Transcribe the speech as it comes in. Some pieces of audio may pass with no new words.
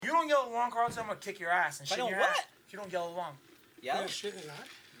don't yell along, Carlton, I'm gonna kick your ass and If I shit in don't your what? ass. If you don't yell along. Yeah. Shit in his eye?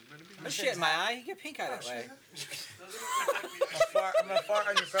 No shit in my eye. You get pink eye that way. I'm gonna fart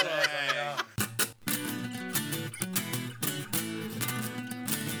on your pillow.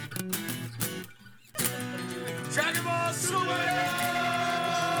 Dragon Ball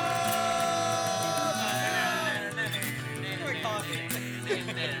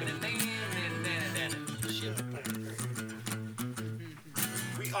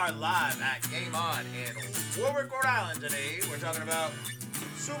We are live at Game On in Warwick, Rhode Island today. We're talking about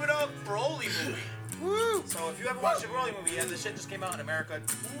Super Dope Broly movie. Woo! So if you haven't watched the Broly movie yet, this shit just came out in America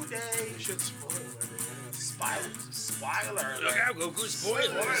today. Shit, spoiler. Spoiler. Look out, Goku,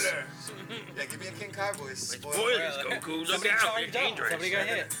 spoilers. Yeah, give me a King Kai voice. Spoilers, Goku, look out, you're dangerous. Somebody got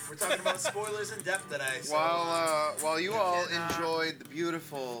hit. We're talking about spoilers in depth today. So While you all enjoyed the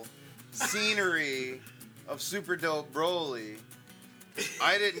beautiful scenery of Super Dope Broly,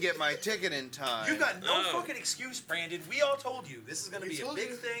 I didn't get my ticket in time. you got no fucking excuse, Brandon. We all told you this is gonna be a told big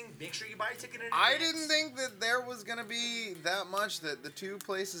you. thing. Make sure you buy a ticket in I advance. didn't think that there was gonna be that much that the two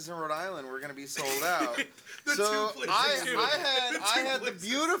places in Rhode Island were gonna be sold out. So two I places. had the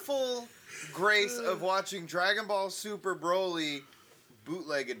beautiful grace of watching Dragon Ball Super Broly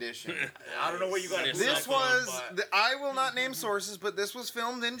bootleg edition. I don't know where you got it. This from, was, but- I will not name sources, but this was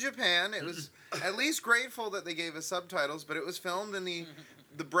filmed in Japan. It was at least grateful that they gave us subtitles, but it was filmed in the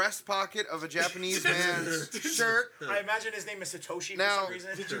breast pocket of a Japanese man's shirt. I imagine his name is Satoshi Now, for some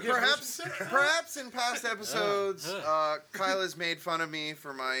reason. perhaps in past episodes, Kyle has made fun of me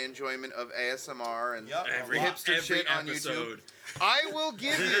for my enjoyment of ASMR and Every hipster shit on YouTube. episode.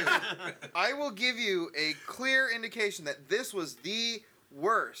 I will give you a clear indication that this was the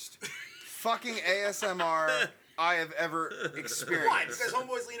worst fucking ASMR I have ever experienced. Why? Because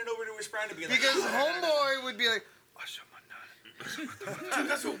Homeboy's leaning over to his friend to be like, Because Homeboy would be like, Dude,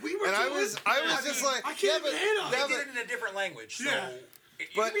 that's what we were and doing. I was just like, I can't even hit on they it. did it in a different language. So Yeah. you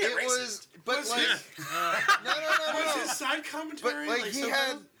but can be a it racist. was, but Was like, his- no. Was his side But commentary? like he had,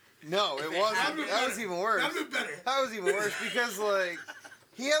 sometimes? no, it wasn't. That was even worse. That'd be better. That was even worse because like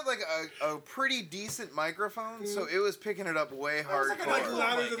he had like a pretty decent microphone, so it was picking it up way was like a Like hardcore.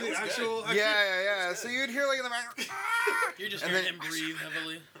 louder than It was the good. actual. Yeah. So you'd hear like in the back, You're just And hearing then- him breathe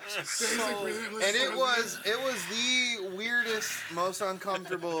heavily. and it was the weirdest, most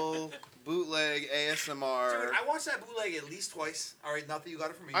uncomfortable bootleg ASMR. Dude, I watched that bootleg at least twice. All right, not that you got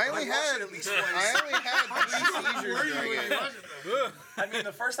it from me. I but only watched had it at least twice. I only had 3 Where seizures are you during when you it. watch it, though? I mean,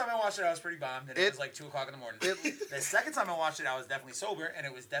 the first time I watched it, I was pretty bombed, and it It- was like 2 o'clock in the morning. it- The second time I watched it, I was definitely sober, and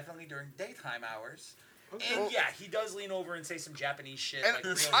it was definitely during daytime hours. And Well- yeah, he does lean over and say some Japanese shit. And like,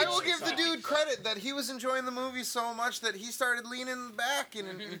 real I good will shit, give the so- dude credit that he was enjoying the movie so much that he started leaning back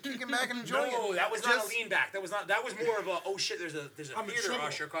and kicking back and enjoying No, it. that was not Just- a lean back. That was more of a oh shit. There's a I'm in theater trouble.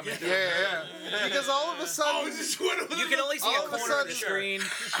 usher coming. Yeah. Because all of a Oh, sudden, is this one of You can only see All a of a corner of the sudden- screen.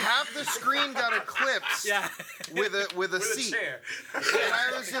 half the screen got eclipsed Yeah. with a With a seat, chair. and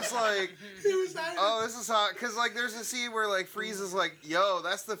I was just like, "Oh, this is hot." Because like, there's a scene where like Frieza's like, "Yo,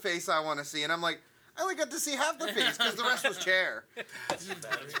 that's the face I want to see," and I'm like, "I only got to see half the face because the rest was chair." That's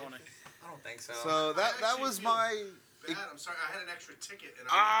funny. I don't think so. So that was my. Bad. I'm sorry, I had an extra ticket and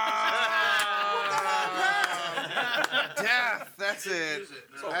Death. That's it. use it.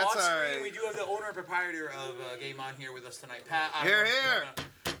 So No. That's off screen, alright. we do have the owner and proprietor of Game On here with us tonight, Pat. Here.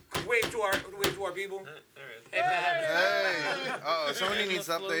 Wave to our people. Hey, Pat. Hey. Oh, somebody needs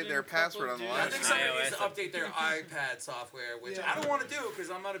to update their password on the I line. think somebody needs to iOS. update their iPad software, which Yeah. I don't want to do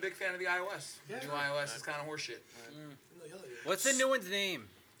because I'm not a big fan of the iOS. Yeah. The new iOS is kind of horseshit. What's the new one's name?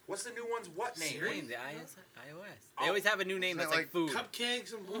 What's the new one's what name? Name the iOS. They always have a new name Isn't that's it like food.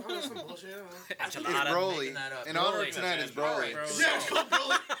 Cupcakes and some bullshit. I don't know. It's Enchilada. Broly. making that up. In honor Broly. of tonight is Alright. Broly. Yeah, it's called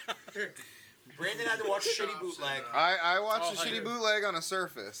Broly. Brandon had to watch a shitty bootleg. I watched a Oh, shitty here. bootleg on a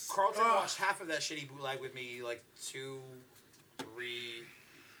Surface. Carlton watched half of that shitty bootleg with me, like 2, 3.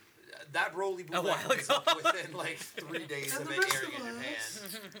 That Broly A while bootleg was ago. up within like 3 days And of the it rest airing of in us.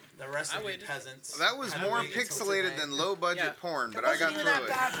 Japan. The rest I of the waited. peasants. That was had to more wait until pixelated today. than low budget Yeah. porn, but It I wasn't got even through that it.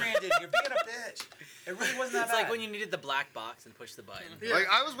 bad, Brandon. You're being a bitch. It really wasn't that It's bad. like when you needed the black box and push the button. Like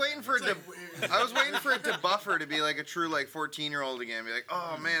I was waiting for it to, weird. I was waiting for it to buffer to be like a true like 14-year-old again. Be like,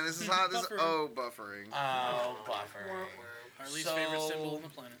 oh man, this is hot. This is buffering. Oh, buffer. Our least favorite symbol on the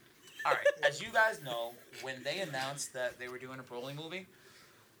planet. All right, as you guys know, when they announced that they were doing a Broly movie,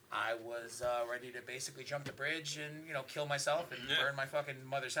 I was ready to basically jump the bridge and kill myself and burn my fucking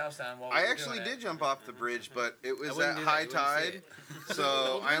mother's house down while we I were actually doing did it. jump off the bridge, but it was wouldn't at do that. high You wouldn't see tide, it.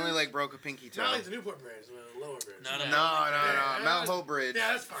 so I only like broke a pinky toe. Not like the Newport Bridge, the lower bridge. No, Mount Hope Bridge.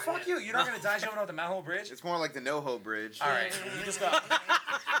 Yeah, that's fine. Fuck you! You're not gonna die jumping off the Mount Hope Bridge. It's more like the NoHo Bridge. All right, you just got.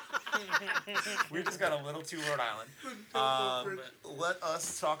 We just got a little too Rhode Island. Let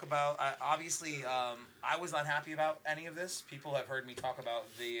us talk about. Obviously, I was not happy about any of this. People have heard me talk about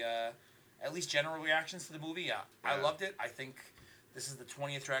the at least general reactions to the movie. Yeah, I loved it. I think this is the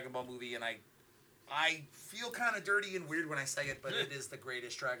 20th Dragon Ball movie, and I feel kind of dirty and weird when I say it, but it is the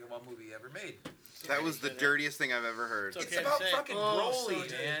greatest Dragon Ball movie ever made. That was the dirtiest thing I've ever heard. It's It's okay about to say. fucking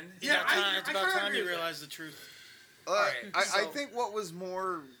Broly, man. Yeah, It's about kinda time agree you with that. realize the truth. Alright, I so- think what was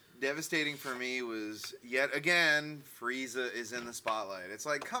more devastating for me was, yet again, Frieza is in the spotlight. It's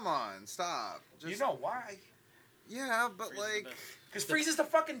like, come on, stop. You know why? Yeah, but Frieza's the like... best. Because Frieza's the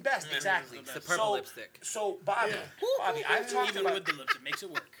fucking best. Yeah, Exactly. Frieza's the The best. purple So- lipstick. So, Bobby, Yeah. Bobby, I've talked Even about with the lips, it makes it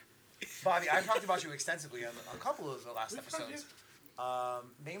work. Bobby, I've talked about you extensively on a couple of the last We've talked, episodes.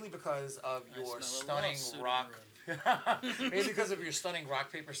 Mainly because of I your smell a stunning lawsuit in rock. the Mainly because of your stunning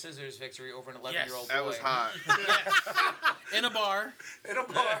rock paper scissors victory over an 11-year-old boy. That was hot. In a bar. In a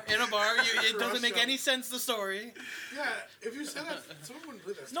bar. In a bar. It doesn't Russia. make any sense, the story. Yeah, if you said that, someone wouldn't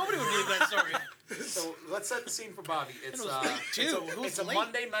believe that. Nobody would believe that story. So let's set the scene for Bobby. It's It was late, too. It was it's a late.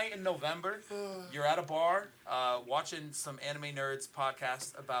 Monday night in November. You're at a bar watching some Anime Nerds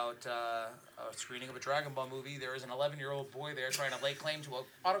podcast about a screening of a Dragon Ball movie. There is an 11-year-old boy there trying to lay claim to an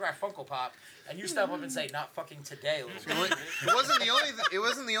autographed Funko Pop, and you step up and say, "Not fucking today, little boy." It wasn't the only. It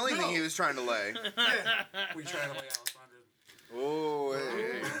wasn't the only thing he was trying to lay. We trying to lay Alessandro. Oh,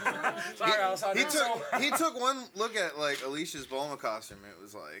 hey. Sorry, Alessandro. He took one look at like Alicia's Bulma costume. It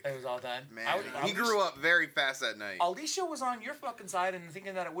was like, It was all done. man, I he grew up very fast that night. Alicia was on your fucking side and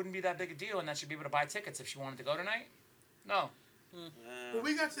thinking that it wouldn't be that big a deal and that she'd be able to buy tickets if she wanted to go tonight. No. Well,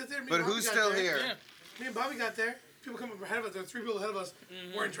 we got to there. Me But and Bobby who's got still there. here? Yeah. Me and Bobby got there. People come up ahead of us. There were 3 people ahead of us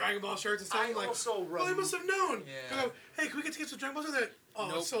wearing Dragon Ball shirts and stuff. I'm like, also well, they must have known. Yeah. I go, hey, can we get tickets to Dragon Ball? They're like, oh,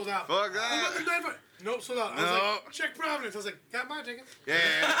 Nope. it's sold out. Fuck What about that. the 9 Nope, sold out. I was No. like, check Providence. I was like, got my ticket. Yeah.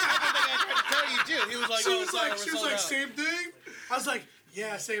 I tried to tell you, too. He was like, She oh, was sorry, like, we're she was sold like, out. same thing. I was like,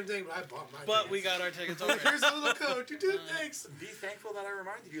 yeah, same thing, but I bought my But tickets. we got our tickets over. Here's a little code. You do thanks. Be thankful that I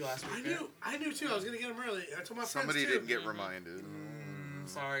reminded you last week. I knew too. I was gonna get them early. I told my Somebody friends too. didn't get reminded.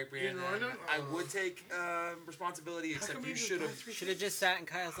 Sorry, Brandon. You know, I would take responsibility, except come you you just should buy have. 3 Should have just sat in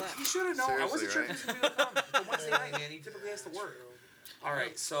Kyle's lap. You should have known. I wasn't Seriously, sure right? if this was going to come. It's a Wednesday night, man. He typically has to work. All right,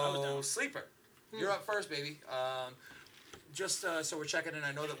 I was so down. Sleeper, you're up first, baby. Just so we're checking in,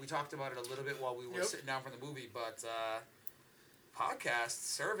 I know that we talked about it a little bit while we were Yep. sitting down from the movie, but podcast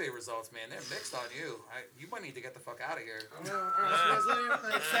survey results, man, they're mixed on you. You might need to get the fuck out of here. All right, so you guys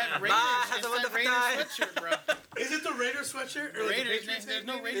later. It's that Raider, Bye, it's have a that wonderful Raider time. sweatshirt, bro. Is it the Raider sweatshirt? Or like the Raiders, Patriots there's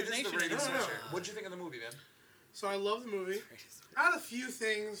no thing? Raiders It is the Nation Raiders anymore. No. sweatshirt. What'd you think of the movie, man? So I love the movie. I had a few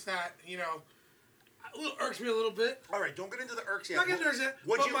things that, irks me a little bit. All right, don't get into the irks yet. Not getting irks yet,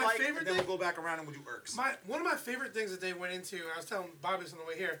 What'd but you my like? favorite And then thing- we'll go back around and we'll do irks. One of my favorite things that they went into, and I was telling Bobby this on the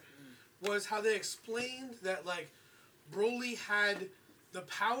way here, was how they explained that, like, Broly had the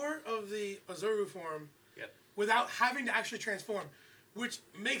power of the Azuru form Yep. without having to actually transform, which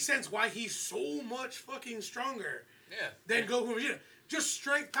makes sense why he's so much fucking stronger Yeah. than Goku and Vegeta. Just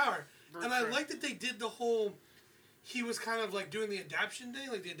strength power. Brute And I strength. like that they did the whole, he was kind of like doing the adaptation thing,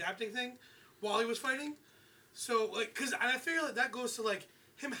 like the adapting thing, while he was fighting. So, like, and I feel like that goes to, like,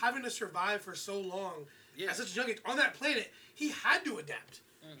 him having to survive for so long Yeah. at such a young age. On that planet, he had to adapt.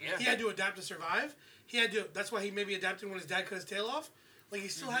 Yeah. He had to adapt to survive. He had to, that's why he maybe adapted when his dad cut his tail off. Like, he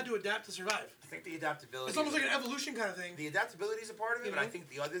still had to adapt to survive. I think the adaptability. It's almost like an evolution kind of thing. The adaptability is a part of it, You but I know? think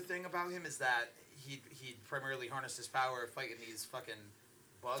the other thing about him is that he primarily harnessed his power fighting these fucking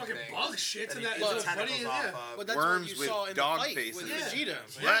bug Fucking things. bug shits that and he that- gets the it's funny, tentacles yeah. off of. But that's Worms what you with saw in dog the fight faces. with Yeah.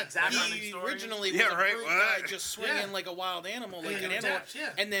 Vegeta. Yeah, exactly. He originally was Yeah, a right, brute what? guy just swinging Yeah. like a wild animal, like And an he animal. adapts,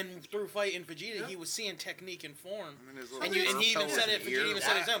 yeah. And then through fighting Vegeta, Yeah. he was seeing technique and form. And, his little And he even fur said it. pellet Vegeta even ear.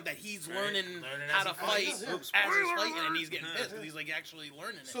 said it himself that he's learning Learning how as to he fight fights. Yeah. as he's fighting, and he's getting pissed because he's like actually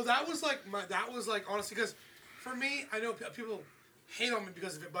learning it. So that was like honestly, because for me, I know people hate on me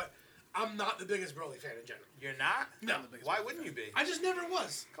because of it, but I'm not the biggest Broly fan in general. You're not? No. Why wouldn't you be? I just never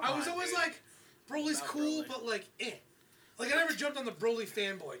was. I was on, always dude. like, Broly's Not cool, Broly. but like, eh. Like I never jumped on the Broly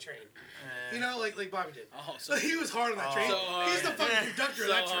fanboy train. You know, like Bobby did. Oh, so So he was hard on that train. So hard. He's the fucking conductor So of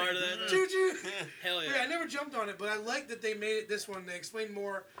that hard train. of that Choo choo. hell Yeah, I yeah. never jumped on it, but I like that they made it this one. They explained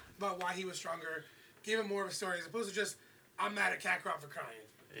more about why he was stronger, gave him more of a story as opposed to just I'm mad at Kakarot for crying.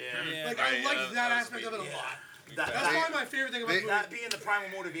 Yeah. Yeah. Like Right, I liked that that was aspect me. of it a Yeah. lot. That's that, probably my favorite thing about the movie. that being the primal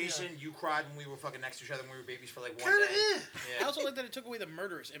motivation, you cried when we were fucking next to each other when we were babies for like one Kinda, day. I also like that it took away the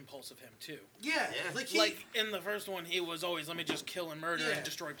murderous impulse of him too. Yeah. Yeah. Like in the first one, he was always let me just kill and murder Yeah. and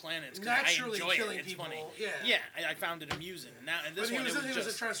destroy planets because I Naturally enjoy killing it. It's people, funny. yeah. I found it amusing. Now in But this he one, was it was just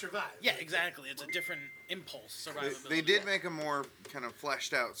just trying to survive. yeah, exactly. It's a different impulse. Survivability. They did make a more kind of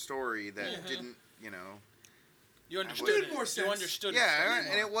fleshed out story that didn't, you know. You understood Made it. more You sense. understood Yeah, it.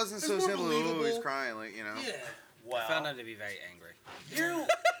 and it wasn't It's so more simple. Oh, he's believable. crying, like, you know. Yeah. Well, I found him to be very angry. you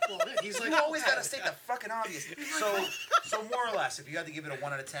Well, yeah, he's like, you always gotta state the fucking obvious. So more or less, if you had to give it a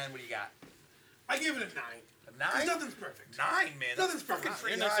 1 out of 10, what do you got? I give it a 9. A 'Cause 9? nothing's perfect. 9, man. Nothing's That's fucking perfect.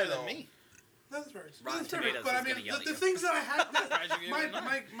 pretty You're high, nicer though. than me. Nothing's perfect. Rotten Nothing's perfect. Tomatoes But I is mean, gonna yell at the you. things that I had, Surprised you gave it a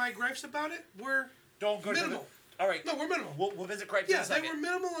 9. my gripes about it were Don't go minimal. All right. No, we're minimal. We'll visit Cripes Yeah, in a they second. were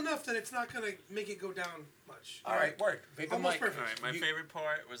minimal enough that it's not gonna make it go down much. All right, word. Vape Almost Mike. perfect. All right, my favorite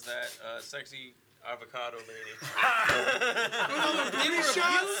part was that sexy avocado lady. They were abusing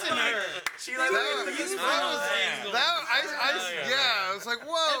her. She like I was like,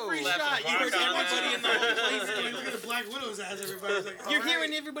 whoa. Every shot, you heard everybody in the whole place. Look at the Black Widow's ass. Everybody's like, You're all hearing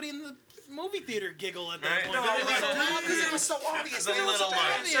right. everybody in the movie theater giggle at that Right. point. No, It was so because it obvious. was so obvious. It's a It was so little much.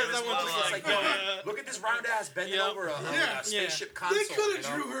 obvious. It was That one was little just like, much. yo, look at this round ass bending Yep. over a Yeah. spaceship They console. could you have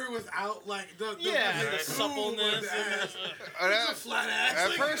know? drew her without like the Yeah, the the suppleness. ass. And It's a flat ass. at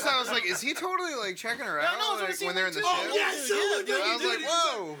like, first, I was like, is he totally like checking her out? no, Like, it's what when they're in the it ship? seemed Oh yeah, so Yeah, look, dude, I was like,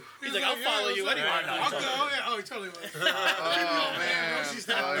 whoa. He's like, I'll follow you what's up? anywhere. I'll go. Yeah. Oh, he totally will. Oh, man. She's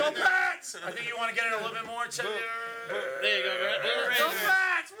not. Go Pats! I think you want to get it a little bit more. There you go, right? Go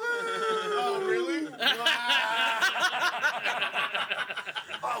Pats! Woo! Oh really?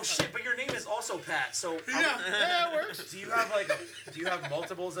 Oh shit! But your name is also Pat. So Yeah. Yeah, it works. do you have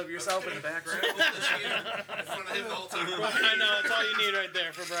multiples of yourself in the background? In front of him the whole time. I know, that's all you need right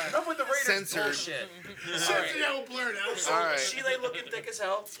there for Brian. Enough with the Raiders Censored. bullshit. Something that will blur it out. All right. Chile looking thick as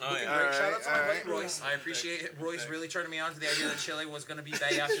hell. Oh, Looking yeah. great. Shout out to my All buddy right. Royce. I appreciate it. Royce really turning me on to the idea that Chile was going to be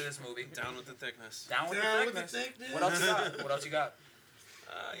bae after this movie. Down with the thickness. Down with Down the with the thickness. thickness. What else you got? What else you got?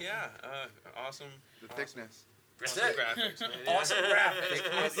 Awesome. The thickness. That's Awesome it. graphics, man. Yeah. Awesome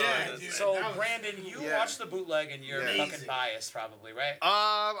graphics. Yeah, dude, So that was- Brandon, you Yeah. watched the bootleg and you're Yeah. fucking biased, probably, right?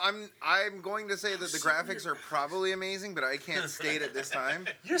 I'm going to say that the graphics are probably amazing, but I can't state at this time.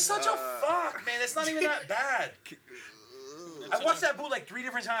 You're such a fuck, man. It's not even that bad. I watched that bootleg 3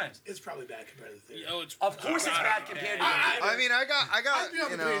 different times. It's probably bad compared to the theater. Oh, it's Of course, it's bad compared to the I mean, I got, I'd be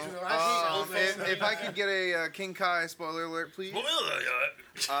on you the know, page with them. I hate if I could get a King Kai spoiler alert, please.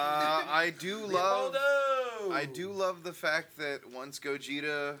 I do love, Leopoldo. I do love the fact that once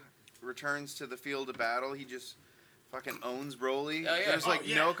Gogeta returns to the field of battle, he just fucking owns Broly. Oh, yeah. There's like Oh,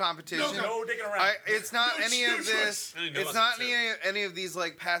 yeah. no competition. No digging around. It's not No any of excuse. this. I didn't know It's about not any of these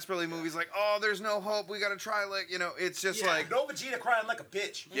like past Broly movies. Like, oh, there's no hope. We gotta try. Like, you know, it's just Yeah. like, No Vegeta crying like a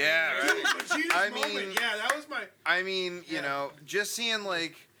bitch. yeah, right. Vegeta's I moment, mean- yeah, that was my. I mean, you Yeah. know, just seeing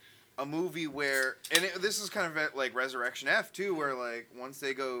like a movie where, and this is kind of at, like Resurrection F too, where like once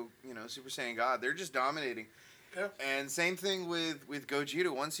they go, you know, Super Saiyan God, they're just dominating. Yeah. And same thing with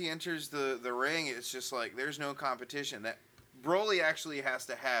Gogeta. Once he enters the ring, it's just like there's no competition. That Broly actually has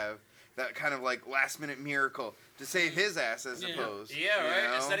to have that kind of like last minute miracle to save his ass, as opposed. Yeah, you right.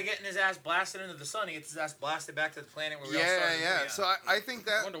 know? Instead of getting his ass blasted into the sun, he gets his ass blasted back to the planet where we all Yeah, started. yeah. So I think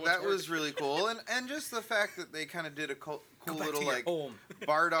that Wonder what's that was really cool, and just the fact that they kind of did a cool Go back little to your like home.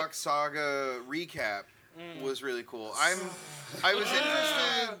 Bardock Saga recap was really cool. I was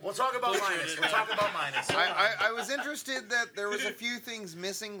interested. We'll talk about minus. We'll talk about minus. I was interested that there was a few things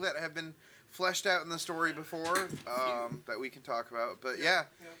missing that have been fleshed out in the story before that we can talk about. But yeah,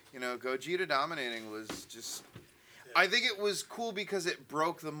 you know, Gogeta dominating was just. I think it was cool because it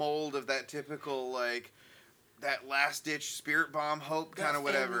broke the mold of that typical like. That last ditch spirit bomb hope kind of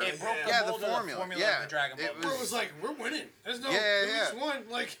whatever. It broke the Yeah, mold the of formula. of Yeah, the Dragon Ball. it Where it was like, we're winning. There's no. Yeah, we yeah. just won.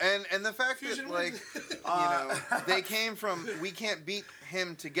 Like. And the fact Fusion that like wins. you know they came from we can't beat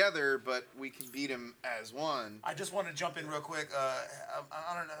him together, but we can beat him as one. I just want to jump in real quick.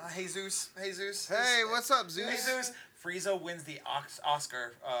 I don't know. Jesus. Hey, what's up, Zeus? Jesus. Frieza wins the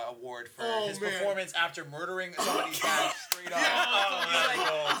Oscar award for Oh, his man. performance after murdering somebody's dad straight up. Yeah. He's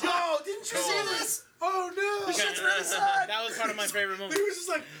like, yo, didn't you see this? Oh no! This shit's really sad. That was part of my favorite movie. He was just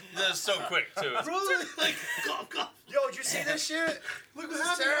like, That's so quick too. rolling, like, cough, cough. Yo, did you see this shit? Look what This is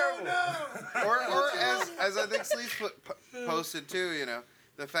happened. terrible. Oh no! Or as I think Sleece posted too, you know,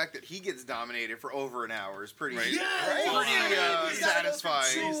 the fact that he gets dominated for over an hour is pretty, Right. pretty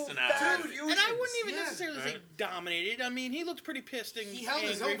satisfying. An hour. And I wouldn't even Yeah. necessarily say dominated. I mean, he looked pretty pissed and He held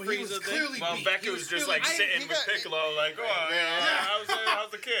his angry own, but he was Frieza thing. clearly Well, beat. Becky He was just clearly like beat. sitting he with got- Piccolo, like, oh,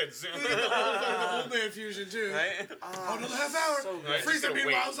 how's the kids? He got the old man fusion too. Right? Oh, another half hour. So Right, just Frieza gotta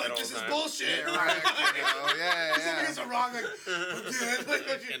meanwhile wait was like, that this whole is time. bullshit. Yeah, right, you know, yeah, Something yeah. gets it wrong, like, again.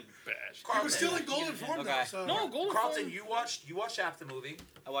 Like, And bash. he was still in golden form though, Okay. so. No, Golden Carlton, Form. you watched half the movie.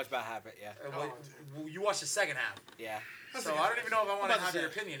 I watched about half it. Yeah. You watched the second half. Yeah. That's So okay. I don't even know if I want to about have to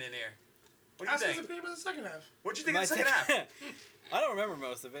your say. opinion in here. What do Ask you his think? opinion about the second half. What'd you think My of the second half? I don't remember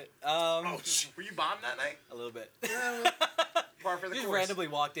most of it. Were you bombed that night? A little bit. Par for the Just course. randomly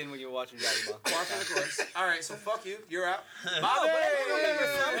walked in when you were watching Dragon Ball. Par for the course. All right, so fuck you. You're out. Oh, Bobby! but I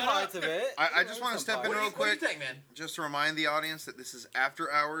remember some parts of it. I just want to step in What do real you quick, think, man? just to remind the audience that this is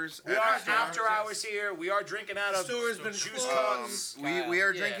after hours. We are after hours here. We are drinking out of Store's been juice closed. cups. We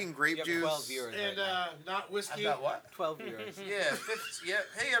are Yeah. drinking grape You have juice. 12 viewers And right now. not whiskey. About what? 12 viewers. Yeah, yeah.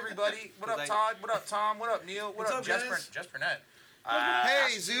 Hey everybody. What up, Like- Todd? What up, Tom? What up, Neil? What What's up, up, Jesper? guys? Jesper Net. Hey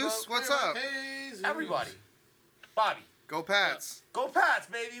Ashley Zeus, Kilo. what's up? Hey, Zeus. Everybody. Bobby. Go Pats. Go Pats,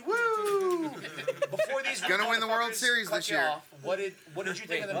 baby! Woo! Before these Gonna win the World motherfuckers Series cut this you year. off, what did you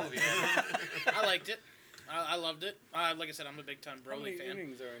think of the movie? I liked it. I loved it. Like I said, I'm a big Tom Broly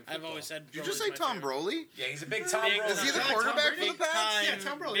fan. I've always said. Did you Broly's just say my Tom favorite. Broly? Yeah, he's a big Tom Big- Broly. Is he the Tom quarterback for Brady? the Pats? Yeah,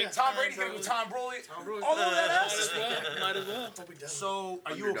 Tom Broly. Big Yeah. Tom Brady gave him Tom Broly. Tom Broly. Although that Might ass as is well. Might as well. Hope he does. So,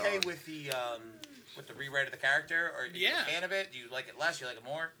 are you okay Underdog. with the rewrite of the character, or are you Yeah. a fan of it? Do you like it less? You like it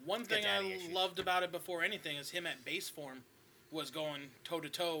more? One Get thing I daddy issues. loved about it before anything is him at base form was going toe to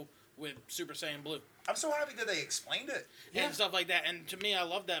toe with Super Saiyan Blue I'm so happy that they explained it. and stuff like that. And to me, I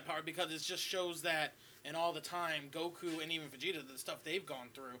love that part because it just shows that in all the time Goku and even Vegeta, the stuff they've gone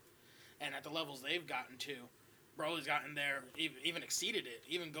through, and at the levels they've gotten to, Broly's gotten there, even exceeded it.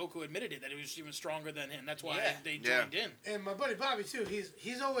 Even Goku admitted it that he was even stronger than him. That's why Yeah. they Yeah. joined in. And my buddy Bobby too.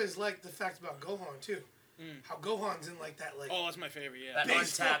 He's always liked the fact about Gohan too. How Gohan's in like that like Oh, that's my favorite. Yeah. That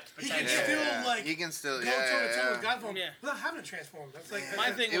base untapped form. He can potential. still like he can still, go yeah, toe to toe yeah, with God form Yeah. without having to transform. That's like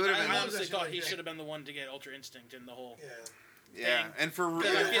My thing It was, would've been- I honestly That thought shit he like should have been the one to get Ultra Instinct in the whole. Yeah. yeah. thing. And for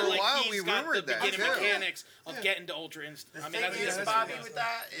I feel a like while he's we got rumored the that beginning too. mechanics of Yeah. getting to Ultra Instinct. The I mean, thing that's is, that's Bobby, what with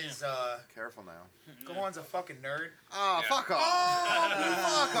that is Careful now. Gohan's a fucking nerd. Oh, Yeah. fuck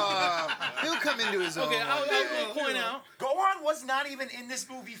off! Fuck off! He'll come into his own. Okay, one day. I'll point out. Gohan was not even in this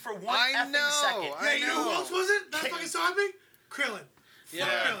movie for one I effing know, second. I Yeah, you know who know. else was it? That fucking saw me? Krillin. Yeah.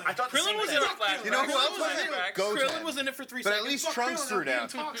 Krillin. I thought the Krillin same was thing. in Flashback. it. You know who else Krillin was was in in it? it. Goten. Krillin was in it for 3 But seconds. at least Fuck Trunks Krillin, threw I'm being down.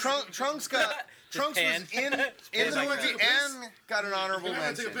 toxic. Trunks got Trunks was pan. in the like movie that. and got an honorable Remember,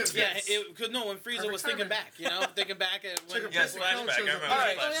 mention. take a piss. Yeah, because no, when Frieza Perfect was thinking timing. back, thinking back at when. Took a Yes, piss and Krillin flashback. I shows up. remember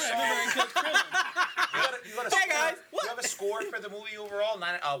Alright, Oh yeah, so- I remember he killed Krillin. You got a Hey, score, guys. you have a score for the movie overall?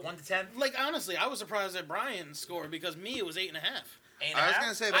 1 to 10? Like honestly, I was surprised at Brian's score because me it was 8.5. 8.5? I was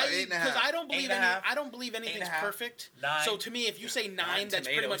gonna say about 8.5. Because I don't believe 8.5. I don't believe anything's 8.5. perfect. 9. So to me, if you say 9, that's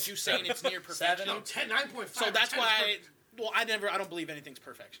pretty tomatoes. much you saying it's near 7. perfection. No, 10, 9.5. So that's 10 is why perfect. I don't believe anything's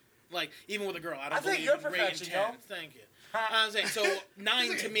perfection. Like even with a girl, I don't I think believe you're rating perfection, 10. yo. Thank you. I'm saying so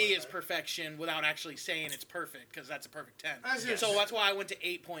 9 to me is perfection without actually saying it's perfect because that's a perfect 10. I see what So you're that's why I went to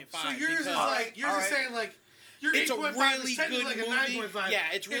 8.5. So yours is because like, yours is alright. saying like, your it's a 8.5 really is technically good like a movie. 9.5. Yeah,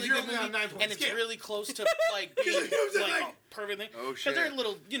 it's really if you're good only movie, on 9.5 and it's scale. really close to like being You know what I'm like saying? perfectly. Oh, Because shit. they're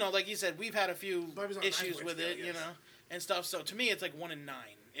little, like you said, we've had a few Bobby's on issues 9.5 with scale, it, yes. and stuff. So to me, it's like 1 and 9.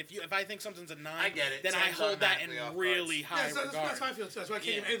 If I think something's a 9, I get it. then I 10's hold that in automatically off really cards. high Yeah, so that's regard. how I feel too. That's why I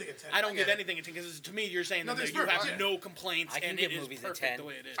can't give anything a 10. I don't I give get it. anything a 10 because to me you're saying that Nothing's you have perfect. no complaints I can and give it is movies a perfect 10. the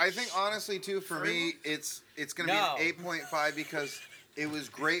way it is. I think honestly too for me it's gonna No. be an 8.5 because it was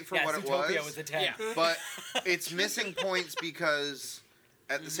great for Yeah, what it Zootopia was, a 10. Yeah. but it's missing points because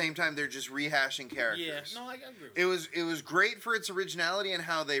at the same time they're just rehashing characters. Yeah, no, I agree. With It was great for its originality and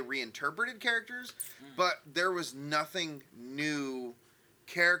how they reinterpreted characters, but there was nothing new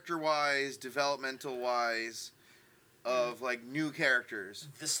character wise, developmental wise of like new characters.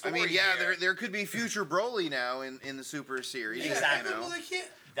 The I story mean, yeah, here- there could be future Broly now in the Super series. Exactly. You know? Well, they can't.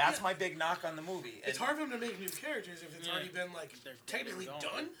 That's yeah. my big knock on the movie. It's And- hard for them to make new characters if it's Yeah. already been like They're technically gone.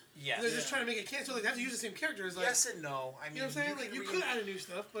 done. Yes. They're just trying to make it cancel. Like they have to use the same characters. Like Yes and no. I mean, you know what I'm saying? Like you could add new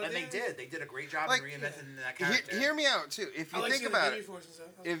stuff, but And they did. They did a great job Like, in reinventing that He- character. hear me out too. If I you like think seeing the about Baby it, Force and stuff.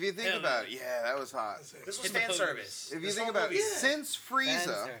 if you think Hell about it, yeah. yeah, that was hot. That's it. This was Hit the fan pose. service. If you This think whole about it, movie- since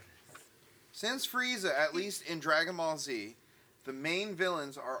Frieza, Fans since Frieza, at least in Dragon Ball Z, the main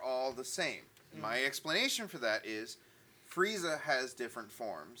villains are all the same. My explanation for that is Frieza has different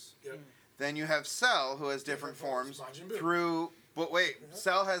forms. Yep. Then you have Cell, who has different Different forms. forms Majin Buu. through. But wait,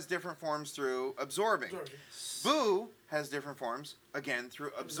 Cell has different forms through absorbing. Absorbing. Boo has different forms, again,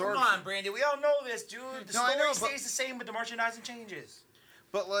 through Come absorption. on, Brandon. We all know this, dude. The No, I story know, but- stays the same, but the merchandising changes.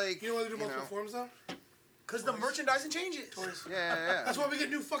 But, like, You know why they do multiple know, forms though? Because the merchandising changes. Toys. yeah. That's why we get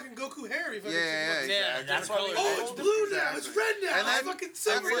new fucking Goku hair. Yeah, Yeah, That's why we Oh, it's blue now. It's red now. And it's then- fucking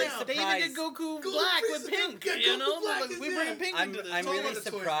silver and, like, now. They even did Goku black with pink. Yeah, You Goku know, Black like, is we there. bring pink I'm into this. I'm all really about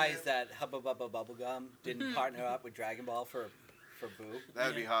the toys, surprised man. that Hubba Bubba Bubblegum didn't partner up with Dragon Ball for Boo.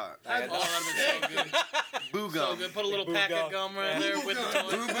 That'd be hot. Like, Oh, that'd been so good. Boo So gum. good. Put a little Boo pack gum. of gum right Yeah. there Boo with the gum.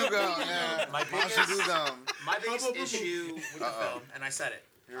 toy. Boo Boo gum, yeah. My Masha biggest- Boo gum. My biggest Bubble, boo, boo. issue with the Uh-oh. film, and I said it.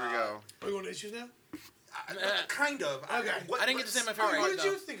 Here we go. Are you going to issues now? Kind of. Okay. I didn't get to say my All favorite right, what part did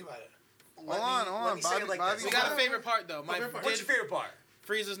you though. think about it? Hold on. Say it Bobby- like this. We got a favorite part though. My favorite part. What's your favorite part?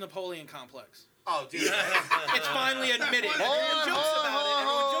 Frieza's Napoleon complex. Oh, dude. It's finally admitted. Hold Everyone on, jokes about it.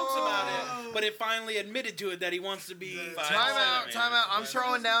 Everyone jokes about hold. it. But it finally admitted to it that he wants to be. Time out. I'm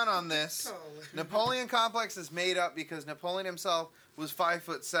throwing down on this. Oh, Napoleon Complex is made up because Napoleon himself was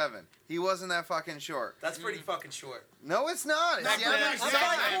 5'7". He wasn't that fucking short. That's pretty fucking short. No, it's not. It's Not the for average back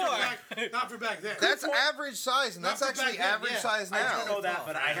size. then. Not for back then. That's average size, and Not that's for back actually then, average yeah. size I now. do know that,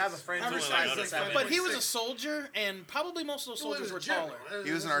 but I have a friend Average who's size like is like 7'6". But he was a soldier, and probably most of those Well, he soldiers were was a general. taller.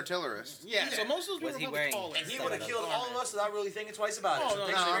 He was an artillerist. Yeah, so most of those Was people he were wearing- taller. And he would have killed all of us without really thinking twice about it. Oh, So no,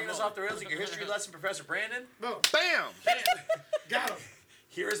 thanks for no, bringing us no. off the rails with your history lesson, Professor Brandon. Boom. Bam! Got him.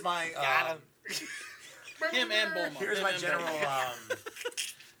 Here's my Him and Bulma. here's Him my and general. Bulma.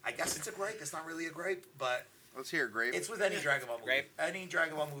 I guess it's a grape. It's not really a grape, but Let's hear it, Grape. it's with any Dragon Ball movie. Grape. Any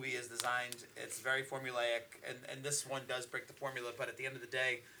Dragon Ball movie is designed. It's very formulaic, and this one does break the formula. But at the end of the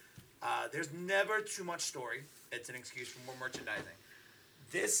day, there's never too much story. It's an excuse for more merchandising.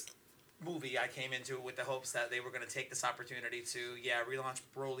 This movie, I came into it with the hopes that they were going to take this opportunity to, relaunch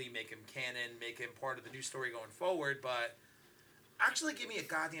Broly, make him canon, make him part of the new story going forward, but actually give me a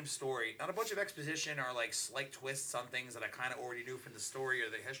goddamn story. Not a bunch of exposition or, like, slight twists on things that I kind of already knew from the story or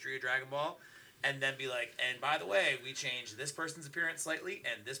the history of Dragon Ball. And then be like, and by the way, we changed this person's appearance slightly,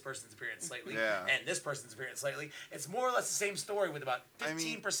 and this person's appearance slightly, Yeah. and this person's appearance slightly. It's more or less the same story with about I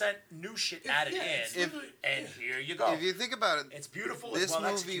mean, 15% new shit added Yeah, in. it's literally- And here you go. If you think about it, It's beautiful. This It's well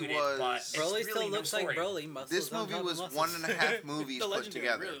movie executed, was- but it's Broly really still no looks like story. Broly. Muscles this on movie top of was muscles. 1.5 movies The put Legendary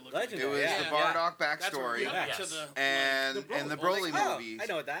together. really looked Legendary, It was Yeah. the yeah. Bardock That's where backstory we got Yes. to the and The the Broly. Broly Oh, movies I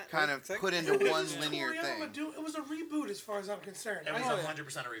know what that. kind of looks like. put into It was one just linear Toriyama thing. It was a reboot as far as I'm concerned. It was I-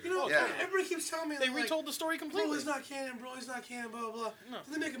 100% a review. You know, Yeah. everybody keeps telling me They like, retold the story completely. Broly's not canon, blah, blah, blah. No.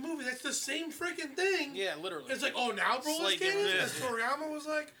 Then they make a movie that's the same freaking thing. Yeah, literally. It's like, oh, now Broly's Slight canon? difference. Because Toriyama was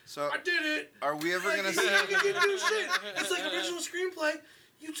like, So, I did it. are we ever Like, gonna you see? can do shit. It's like original screenplay.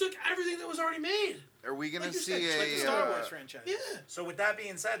 You took everything that was already made. Are we gonna Like you see said, like the a? Star Wars franchise. Yeah. So with that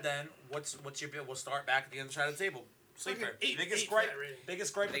being said, then what's your bit? We'll start back at the other side of the table. Sleeper. Fucking eight Biggest for gripe. that rating.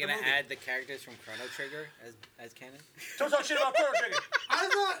 Biggest gripe. Are they with the gonna movie. add the characters from Chrono Trigger as canon? Don't talk shit about Chrono Trigger. I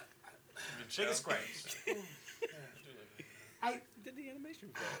thought, Biggest gripe. Did the animation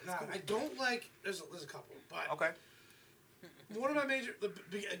for it? God, I don't like, there's a couple, but Okay. one of my major,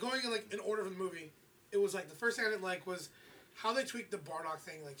 going in order of the movie, it was like the first thing I didn't like was how they tweaked the Bardock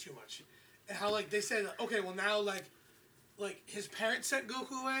thing like too much, and how like they said, okay, well now like his parents sent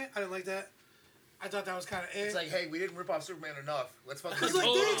Goku away. I didn't like that. I thought that was kind of It's like, hey, we didn't rip off Superman enough. Let's fucking. because like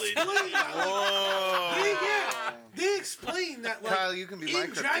Totally. they explained that, they explained that like Kyle, you can be my in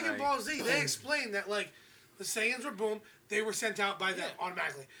Dragon kryptonite. Ball Z, they explained that like the Saiyans were boom, they were sent out by them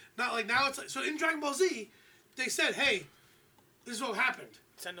automatically. Not like now it's like so in Dragon Ball Z, they said, hey, this is what happened.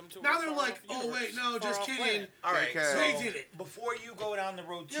 Send them to Now a they're far like, off oh universe, wait, no, far just off kidding. planet. All right, Okay. so They did it. before you go down the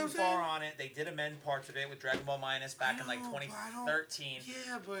road You know too what I'm far saying? on it, they did amend parts of it with Dragon Ball Minus back in like I know, but I don't- 2013.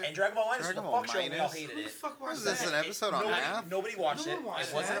 Yeah, but And Dragon Ball Minus was Dragon the Ball fuck show. We all Minus? hated who the it. fuck What watched is this, that? an episode on nobody, math? Nobody watched No it. one watched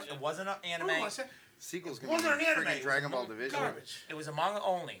It wasn't. that. It wasn't an I anime. don't watch that. Sequel's gonna Wasn't be an anime. freaking Dragon Ball Division. Garbage. It was a manga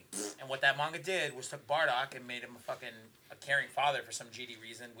only, and what that manga did was took Bardock and made him a caring father for some GD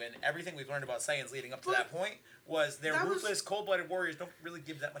reason. When everything we've learned about Saiyans leading up to that point was they're That was- ruthless, cold-blooded warriors. Don't really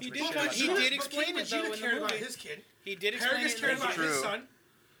give that much He of a did shit put- about he them. did explain it, though, Vegeta in the cared about movie. his kid. He did explain Paragus it. cared in the about True. his son.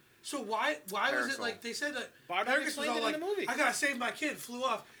 So why was Paragus. it like they said that Bardock Paragus was explained all it in like, the movie. I gotta save my kid, flew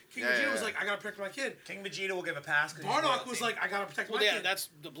off. King Yeah, Vegeta yeah, was yeah. like, I gotta protect my kid. King Vegeta will give a pass. 'cause he's Bardock was royalty. like, I gotta protect Well, my yeah, kid. that's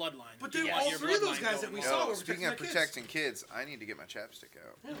the bloodline. But You they, want all your three of those bloodline guys that going we on. saw Yo, were speaking of protecting protecting kids, I need to get my chapstick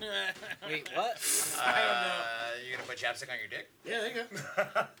out. Wait, what? You're gonna put chapstick on your dick? Yeah, there you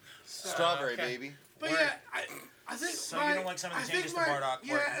go. Strawberry, okay. baby. But Word. yeah, I think So my, you don't like some of the I think changes to my- Bardock,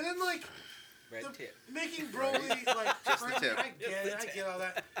 Yeah, Martin? and then like Red the, tip. making Broly like Just the friendly, tip. I get all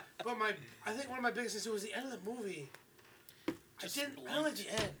that. But I think one of my biggest issues was the end of the movie. I didn't like the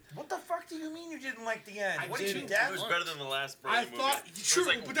end. What the fuck do you mean you didn't like the end? I What did you didn't. death? It was better than the last Broly I movie. thought- It was true,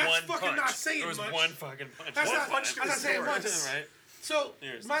 like but that's one fucking punch. not saying There was much. one fucking punch. That's One not- punch to I'm not his saying sword. much. Right? So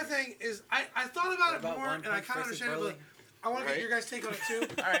Seriously. my thing is, I thought about it about more, one and I punch kind of versus understand it, but I want to Right. get your guys' take on it too.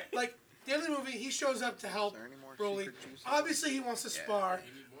 All right. Like the end of the movie, he shows up to help Is there any more Broly. secret juice? Obviously, he wants to spar.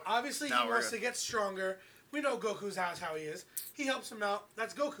 Obviously, No, he we're wants good. to get stronger. We know Goku's how he is. He helps him out.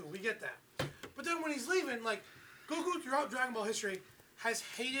 That's Goku. We get that. But then when he's leaving, like Goku throughout Dragon Ball history has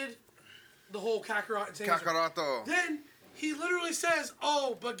hated the whole Kakarot and Saiyan. Kakaroto. Then he literally says,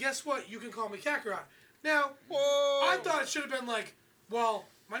 "Oh, but guess what? You can call me Kakarot." Now, Whoa. I thought it should have been like, "Well,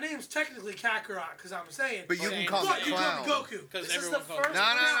 my name's technically Kakarot because I'm a Saiyan." But you can call But me you clown. call me Goku. Because This is everyone the calls first-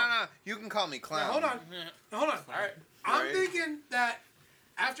 No. You can call me clown. Now, hold on. Now, hold on. All right. I'm Right. thinking that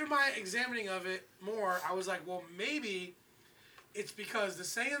after my examining of it more, I was like, well, maybe it's because the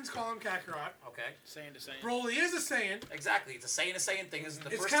Saiyans call him Kakarot. Okay. saying to saying. Broly is a Saiyan. Exactly. It's a saying thing. Isn't the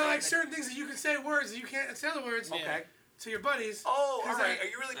It's first kind of time like certain things that you can say words that you can't say other words Okay. to your buddies. Oh, all 'Cause right. I- Are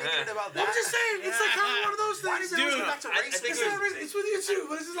you really making it about that? I'm just saying, it's like kind of one of those Why things. does it always Dude, go back to I race? think It's, it was- not, it's with you too,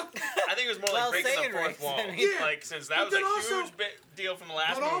 but it's just like. I think it was more Well, like breaking Saiyan the fourth race, wall. I mean- Yeah. Like, since that But was then a also- huge deal from the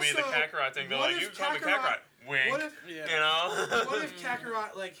last but movie, the also, Kakarot thing. They're what like, if you can call me Kakarot- Kakarot. Wink. What if, Yeah. You know? what if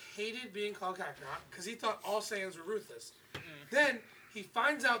Kakarot like hated being called Kakarot because he thought all Saiyans were ruthless? Then he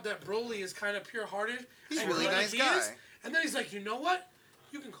finds out that Broly is kind of pure-hearted. He's a and really good like nice he guy. is, and then he's like, you know what?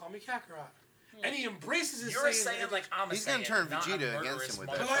 You can call me Kakarot. And he embraces his You're a Saiyan. saying like I'm a He's gonna Saiyan, turn not a Vegeta against murderous him with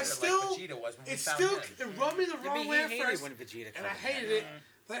motherfucker that. But I still, like Vegeta was when we it's found still, him. it rubbed me the Yeah, but wrong he way at hated first, when Vegeta and called I him hated that. it.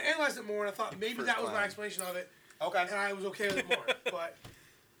 But I analyzed it more, and I thought maybe First that was my clown. explanation of it, Okay. and I was okay with it more. But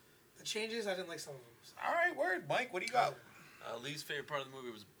the changes, I didn't like some of them. So. All right. Word, Mike. What do you got? Least favorite part of the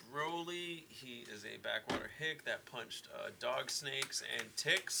movie was Broly. He is a backwater hick that punched dog snakes and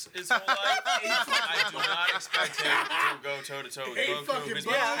ticks his whole life. I do not expect him to go toe to toe with 8 Goku, fucking who's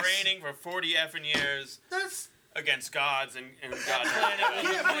bucks. been training for 40 effing years That's against gods and gods.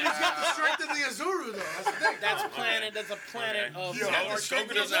 yeah, but he's got the strength of the Azuru though. That's the thing. That's planet. That's a planet of. Yeah, Yeah, the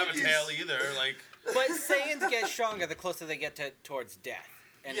strength Goku doesn't have a of tail either. Like, But Saiyans get stronger the closer they get towards death.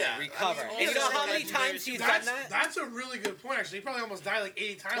 And Yeah, they recover. I mean, and you know how many that's- times he's done That's, that? that's a really good point. Actually, he probably almost died like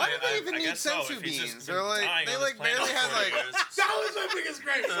 80 times. Why do I- they even I need guess so, sensu if he's just beans? been They're like dying they on like this planet barely had for like. 40 years. That was my biggest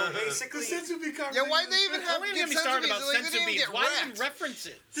gripe. So The basically, sensu bean Yeah, why they even have Don't even get get me sensu started beans? about Like, they sensu didn't even beans. get Why even wrecked. reference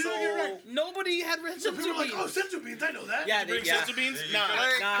it? Did you get wrecked? Nobody had So sensu people are like, oh, beans. sensu beans, I know that. Yeah, Bring yeah. sensu beans? You Nah.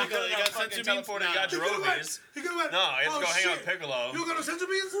 could've- Nah. you could've got Sensu fucking beans? teleported Nah. and got He could've went. Jirobis. He could have went. No, you have to oh, go hang out shit. with Piccolo. You got no sensu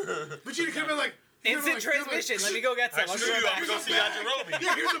beans? Vegeta could have been like. Instant transmission. Let me go get some. I I'll screw be you, right I'm back. gonna go see Yajirobe.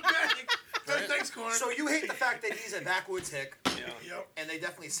 Yeah, here's a bag. Thanks, Corn. so you hate the fact that he's a backwoods hick, Yeah. Yep. and they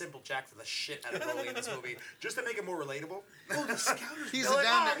definitely simple jacked the shit out of Broly in this movie just to make it more relatable. Oh, the scouters. He's They're a like,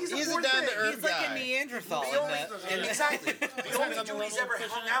 down oh, to he's a he's a poor down to thing. earth He's like a guy. Neanderthal. The in only, the- exactly. The only on the dude he's level ever of hung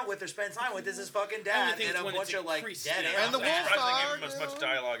pushing out with or spent time with is his fucking Only dad thing and is a when bunch it's of like increased, dead you know. animals. And the I'm wolf surprised they dog. gave him as much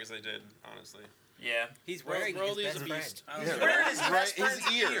dialogue as they did, honestly. Yeah. He's wearing his Broly is best a friend. beast. He's Wearing his Right, best his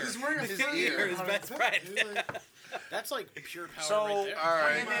friend's ear. He's wearing a His fake ear. His best friend. He's like, That's like pure power So, right there. All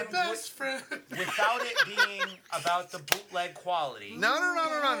right. my best friend. Without it being about the bootleg quality. No. All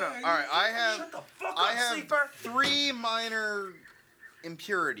right, Shut the fuck I up, have sleeper. 3 minor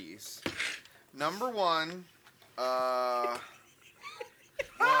impurities. Number 1 was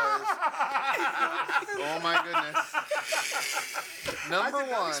oh my goodness. Number I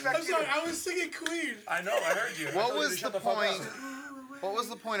did not 1. expect- I'm sorry, I was singing Queen. I know, I heard you. I What told you to was shut the fuck point? up. What was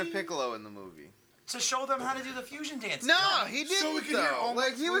the point of Piccolo in the movie? To show them how to do the fusion dance. No, he So we didn't can hear all though.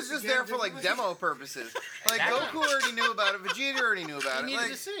 Like my he was voice just again there for like differently. demo purposes. Like Exactly. Goku already knew about it. Vegeta already knew about He it. needed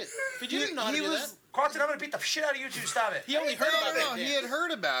Like to see it. Vegeta he, didn't know how to he do was. that. Carlton, I'm gonna beat the shit out of you two. Stop it. He only heard about No, that he dance. had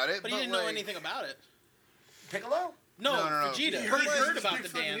heard about it, But he didn't know like, anything about it. Piccolo? No, No. Vegeta. He He heard heard, his about big the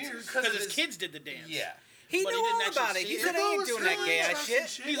fucking dance ears. because of his his- kids did the dance. Yeah. He But he knew didn't all about actually it. He see said, it. I ain't doing that gay ass shit.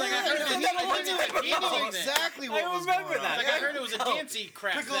 He's like, I heard Yeah, the yeah, I heard yeah, the yeah. dancing thing. exactly I what was remember going on. that. Like I heard it was a dancey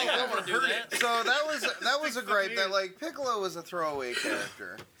crap Piccolo thing. I don't want to do overheard that. So that was a gripe that like Piccolo was a throwaway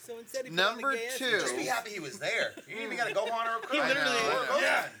character. So instead he put on the Number gay ass 2. Just be happy he was there. You ain't even gotta go on or a He I literally. know.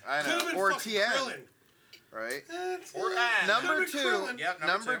 Yeah. I Could've know. been Or fucking Tien, Krillin. right? Or Number Could've been 2. Krillin. Yep,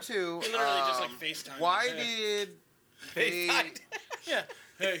 Number 2. He literally just like FaceTime. Why Yeah. did they? FaceTime. Yeah.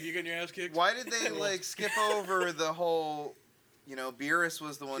 Hey, you getting your ass kicked? Why did they like skip over the whole? You know, Beerus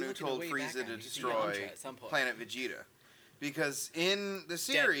was the one You're who looking told way Frieza back to on you. destroy Yamcha at some point. Planet Vegeta. Because in the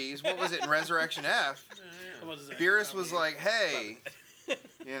series, what was it in Resurrection F? What was that? Beerus was like, "Hey,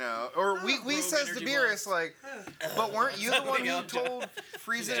 you know," or we Rogue says to energy Beerus like, "But weren't you the one who Yamcha. told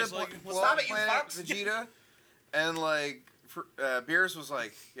Frieza Just to like, blow stop up it, you Planet fox. Vegeta?" And like, Beerus was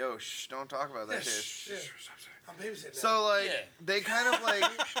like, "Yo, shh, don't talk about Yeah, that shit." shh, yeah. I'm babysitting. So like Yeah. they kind of like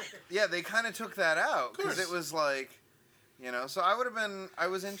they kind of took that out because it course. was like, so I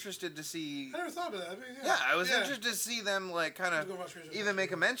was interested to see. I never thought about that. I mean, Yeah, I was interested to see them like kind Go of watch research. even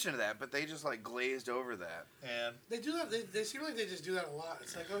make a mention of that, but they just like glazed over that. Yeah. They do that. They seem like they just do that a lot.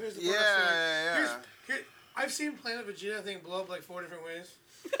 It's like, oh, here's the Yeah, bonus story. yeah. Here, I've seen Planet Vegeta, I think, blow up like 4 different ways.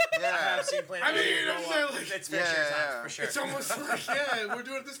 I Yeah. have seen Planet I mean, Vegeta you know blow what I'm up. saying? Like, It's fair share time, Yeah. for sure. It's almost like, yeah, we're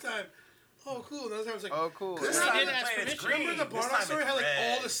doing it this time. Oh, cool. Another time it's like, Oh, cool. This They time did the ask planet's permission. green. remember the This Bardock time story? it's How like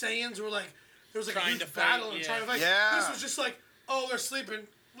red. all the Saiyans were like, there was like Trying a to huge fight, battle and yeah. trying to fight. Yeah. This was just like, oh, they're sleeping.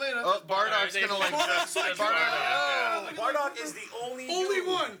 Later. Oh, Bardock's They- gonna like. Bardock's like, Bardock. Bardock is the only only dude.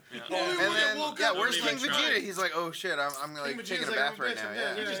 one. Only And one that then woke yeah, up. where's Nobody King even Vegeta? tried. He's like, oh shit, I'm like Vegeta's taking a like, bath I'm right bitching, now.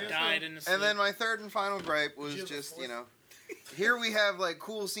 yeah, Yeah. He just yeah, died in the And then my third and final gripe was Vegeta just, the here we have like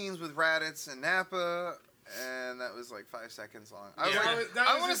cool scenes with Raditz and Nappa, and that was like 5 seconds long. I was Yeah. like, That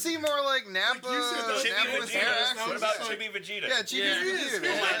I was want to just- see more like Nappa. you said, though, Chibi Nappa with hair Vegeta. action. What about Just like- Chibi Vegeta? Yeah, Chibi Yeah. Vegeta. Yeah.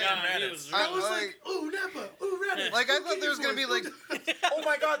 Oh my man. god, he was. I was I- like, ooh, Nappa, ooh, Rabbit. Like I thought there was gonna be like, Oh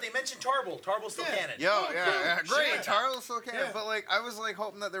my god, they mentioned Tarble. Tarble's still Yeah. canon. yo, Oh, yeah, cool. yeah, great, Shit. Tarl still can, Yeah. but like I was like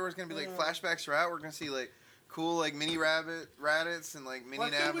hoping that there was gonna be like flashbacks throughout. We're gonna see like cool like mini Raditz and like mini Why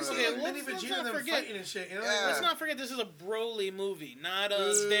can't we Nappa. see Okay, like, mini let's Vegeta not and them forget- fighting and shit? You know? Yeah. Let's not forget this is a Broly movie, not a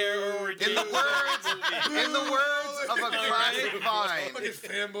Boo. steroid. In the words, in the words of a classic Vine. Fucking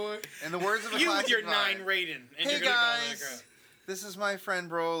fanboy. In the words of a You with classic your Vine. 9 rating. And Hey you're gonna go that guys, route. this is my friend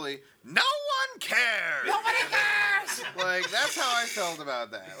Broly. No one cares. Nobody cares! Like that's how I felt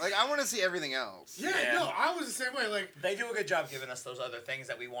about that. Like I want to see everything else. Yeah, Yeah. no, I was the same way. Like, They do a good job giving us those other things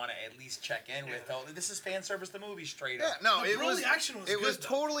that we want to at least check in with. Though this is fan service, the movie straight Yeah, up. no, the it Broly was action was it good, was though.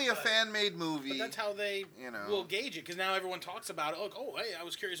 totally a fan-made movie. But that's how they You know. will gauge it, because now everyone talks about it. Like, oh, hey, I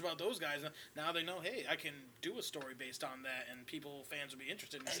was curious about those guys. Now they know, hey, I can do a story based on that, and fans will be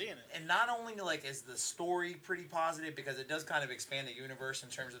interested in seeing it. And not only like is the story pretty positive because it does kind of expand the universe in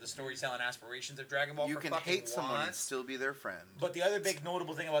terms of the storytelling aspirations of Dragon Ball. you for can fucking hate someone and once. still be their friend. But the other big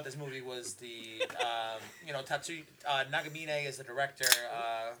notable thing about this movie was the, Tatsu Nagamine is the director.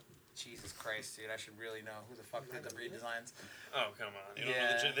 Jesus Christ, dude! I should really know who the fuck did the redesigns. Oh, come on. You don't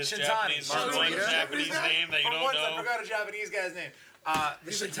Yeah. know this Shintani. Japanese, Margarita? one Japanese name that you For don't once, I know. forgot a Japanese guy's name. The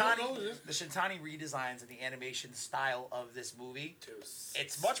He's like, you don't know Shintani, this? the Shintani redesigns and the animation style of this movie.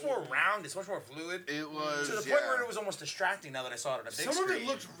 It's much more round. It's much more fluid. It was To the point yeah. where it was almost distracting. Now that I saw it on a big some screen. of it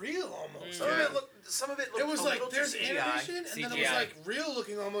looked real almost. Some of it looked. Some of it looked. It was a like little too there's CGI. animation, and then it was CGI. like real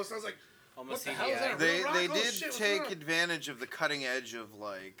looking almost. I was like, Almost What the hell is CGI. that? They Rock? they Oh, did shit, what's take going on? advantage of the cutting edge of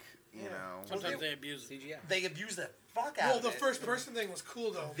like you Yeah. know. Sometimes they abuse it. CGI. They abused the fuck out well, of the it. first person thing was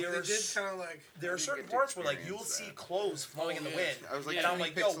cool though. But There's- they did kind of like. There are didn't certain get to parts where like you'll experience see that. clothes flowing in the yeah. wind. I was like, And I'm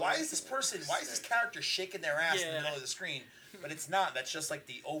like, yo, why pixelated. is this person? Why is this character shaking their ass in the Yeah. middle of the screen? But it's not. That's just like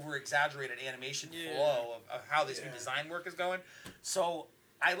the over-exaggerated animation Yeah. flow of how this new Yeah. design work is going. So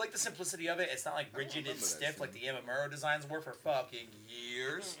I like the simplicity of it. It's not like rigid and remember that stiff like scene. the Yamamuro designs were for fucking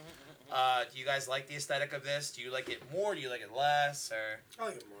years. Do you guys like the aesthetic of this? Do you like it more? Do you like it less? Or I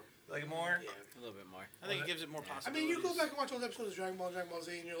like it more. you like it more? Yeah. A little bit more. I think it gives it more I possibilities. mean, you go back and watch old episodes of Dragon Ball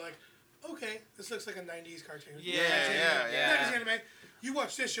Z, and you're like, okay, this looks like a '90s cartoon. Yeah, yeah. 90s anime. You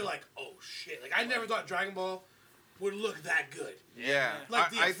watch this, you're like, oh shit! Like I never thought Dragon Ball would look that good. Yeah,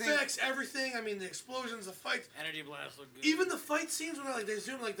 Like the I think effects, everything. I mean, the explosions, the fights, Energy Blast look good. even the fight scenes when like they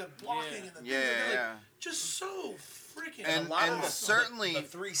zoom like the blocking Yeah. and the yeah, things like that, yeah. like, just so freaking. And- A lot of and the- certainly- the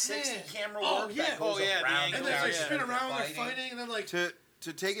 360 Yeah. camera Oh, work yeah. that goes Oh, yeah, the around. angle. and the then they Yeah. spin around, they're fighting. fighting, and then like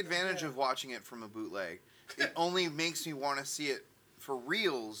to take advantage of watching it from a bootleg, it only makes me want to see it for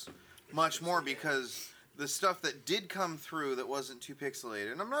reals much more because the stuff that did come through that wasn't too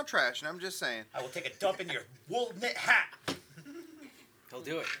pixelated. And I'm not trashing. I'm just saying. I will take a dump in your wool knit hat. He'll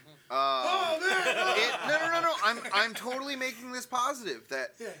do it. oh man, No. I'm totally making this positive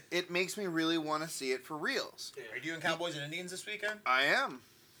that Yeah. it makes me really want to see it for reals. Are you doing Cowboys and Indians this weekend? I am.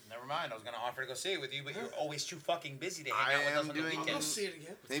 Never mind. I was gonna offer to go see it with you, but you're always too fucking busy to hang I out with us am on the doing- I'll weekends. see it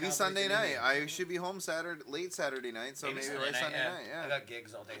again. Maybe Cowboys Sunday and night. Indians. I should be home late Saturday night, so maybe right Sunday night. I Yeah. got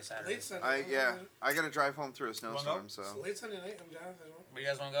gigs all day Saturday. Late Sunday. I gotta drive home through a wanna snowstorm, go? so Late Sunday night. I'm down. If Where you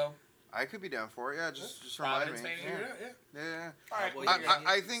guys wanna go? I could be down for it. Yeah, just remind me. Providence, maybe? I want. Yeah. Yeah, Yeah. All right. Cowboys well, and you're-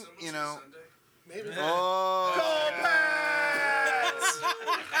 I think you know. maybe. Oh. Go Pats!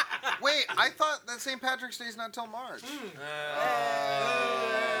 Wait, I thought that St. Patrick's Day's not till March.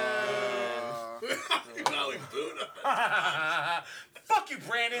 Fuck you,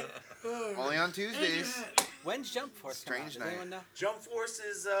 Brandon. Only on Tuesdays. When's Jump Force come out? Strange Does night. anyone know? Jump Force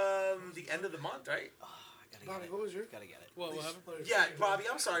is the end of the month, right? Oh, I gotta Bobby, get what it. was your? Gotta get it. What happened? Yeah, Bobby.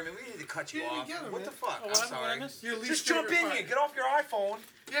 I'm sorry, man. We need to cut you You didn't off. get him, What man. the fuck? Oh, I'm what happened? What I sorry. missed? Your least Just jump in favorite here. part. Get off your iPhone.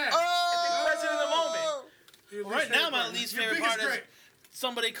 Yeah. Oh! present of the moment.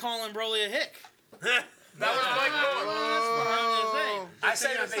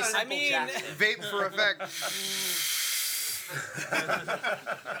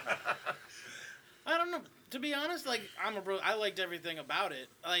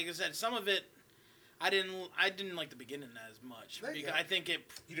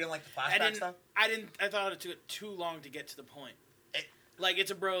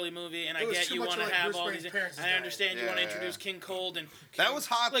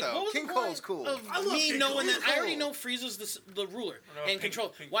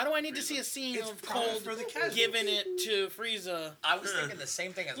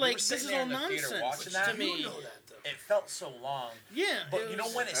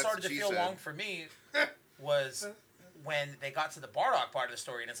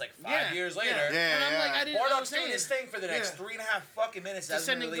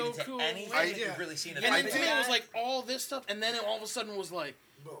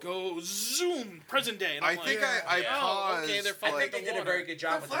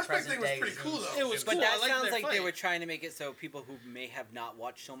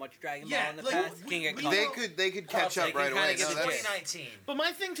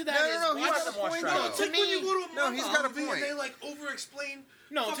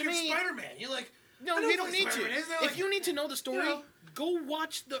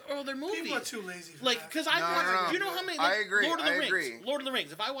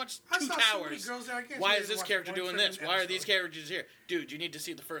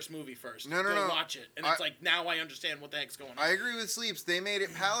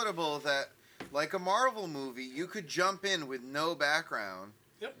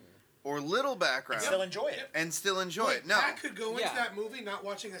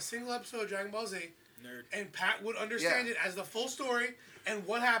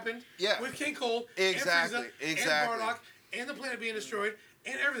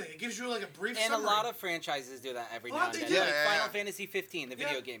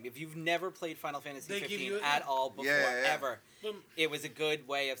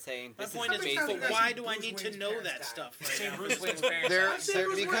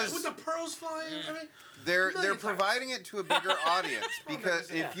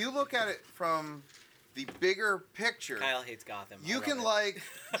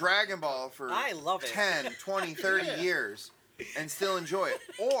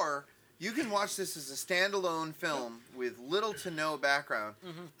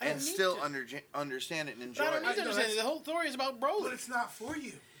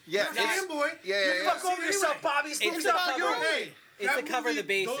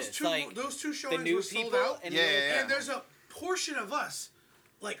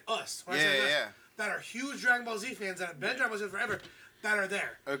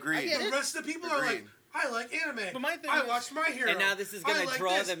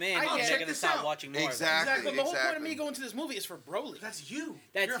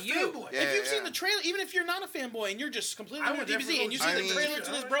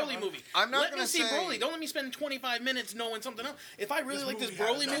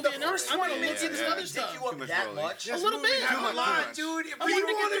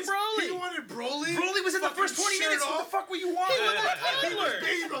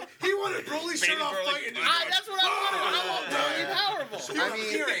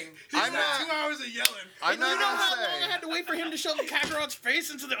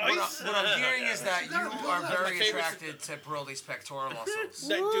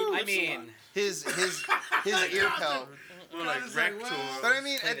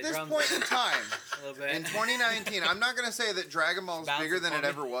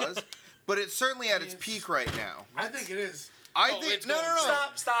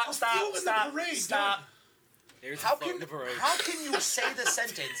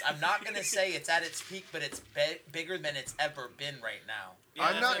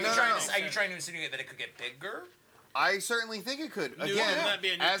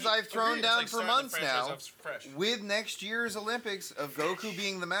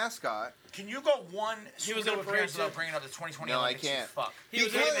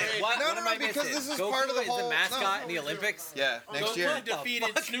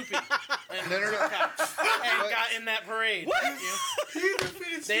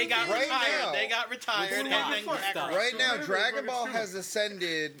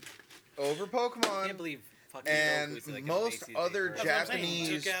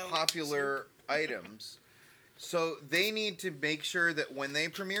 need to make sure that when they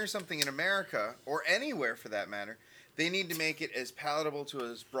premiere something in America, or anywhere for that matter, they need to make it as palatable to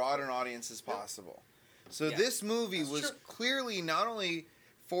as broad an audience as possible. So Yeah. this movie was true. clearly not only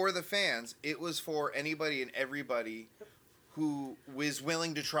for the fans. It was for anybody and everybody who was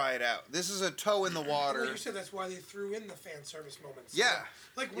willing to try it out. This is a toe in the water. Like you said, that's why they threw in the fan service moments. Yeah.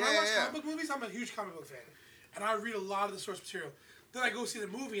 Like when I watch comic book movies, I'm a huge comic book fan, and I read a lot of the source material. Then I go see the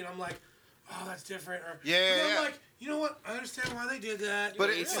movie, and I'm like, oh, that's different. Or, Yeah, but then yeah. I'm like, you know what? I understand why they did that. But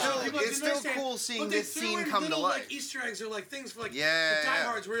it's Some still people it's didn't still understand. cool seeing But they this threw scene in come to little, life. Like Easter eggs or like things for like Yeah, the yeah.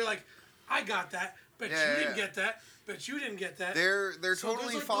 diehards where you're like, I got that, but Yeah, you didn't yeah. get that, but you didn't get that. They're So there's,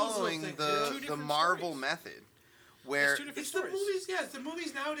 totally like, those little following things, Two the different Marvel stories. method, where It's two different It's the stories. movies, yeah. It's the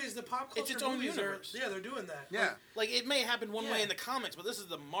movies nowadays. The pop culture its own movies universe. they're doing that. yeah. Like it may happen one way Yeah. in the comics, but this is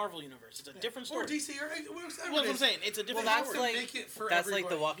the Marvel universe. It's a different Or story. DC or whatever. Well, that's what I'm saying. It's a different that's story. like make it for that's like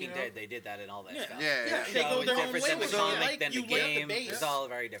everybody, The Walking you know? Dead. They did that and all that Yeah. stuff. Yeah, yeah. They go It's their own different way than the with it. comic, Like, than the you like the game. base. It's all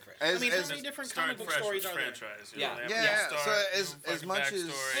very different. I mean, As- how many different Starting comic book fresh stories with are there? franchise. Yeah. They have Yeah, a yeah. start, So as fucking much as-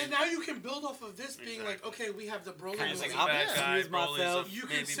 backstory. And now you can build off of this being like, Exactly. okay, we have the Broly Kind of He's movie. like a I'm bad gonna guy. excuse myself. Broly's a You can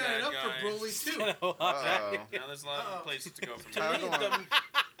maybe set bad it up guy. for Broly too. Uh-oh. Now there's a lot of places to go from To there. me, How's it it's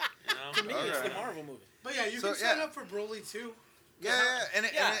going? to me, it's the Okay. Marvel movie. But yeah, you So, can set it yeah. up for Broly too. Yeah, and,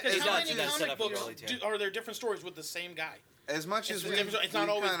 Yeah, and Because It as, how does, many it does set comic up for books Broly, too. are there different stories with the same guy? as much as we, It's not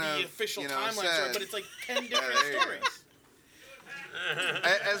always kind the of, official you know, timeline story, said, but it's like 10 different there you go. stories.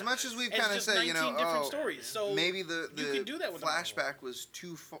 as much as we've It's kind of just said, 19 you know, different oh, stories. So maybe the you can do that with a Marvel. flashback was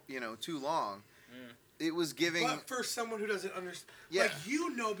too too long. It was giving But for someone who doesn't understand, Yeah. like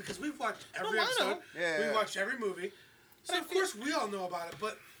you know, because we've watched every I episode, know. Yeah, we yeah. watched every movie, so But of course we all know about it.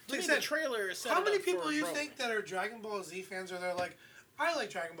 But to like I me, said, the trailer is set how it many up people for you Broly. think that are Dragon Ball Z fans are there like, I like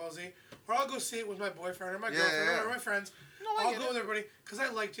Dragon Ball Z, or I'll go see it with my boyfriend or my Yeah, girlfriend yeah. or my friends. No, I I'll get go it. with everybody because I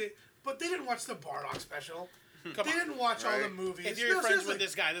liked it, but they didn't watch the Bardock special. Come They on. didn't watch all the Right. movies. If you're No, friends seriously.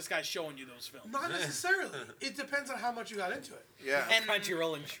 with this guy's showing you those films. Not necessarily. It depends on how much you got into it. yeah, And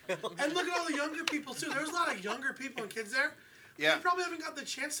Crunchyroll and Trill. And look at all the younger people too. There's a lot of younger people and kids there. yeah. They probably haven't got the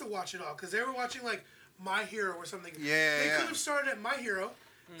chance to watch it all because they were watching like My Hero or something. Yeah, They yeah. could have started at My Hero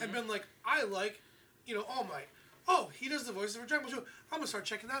and been like, I like, All Might. Oh, he does the voices for Dragon Ball 2. I'm gonna start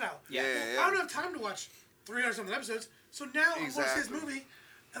checking that out. Yeah, Well, yeah. I don't have time to watch 300 something episodes, so now I watch his Exactly. movie,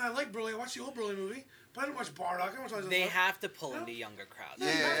 and I like Broly. I watched the old Broly movie, but I didn't watch Bardock. I didn't watch all this They stuff. have to pull in the younger crowd. Yeah,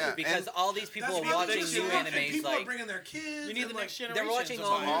 yeah. Because And all these people That's are what they watching do. new And animes people are like bringing their kids. you need and, the like, next generation. they're watching to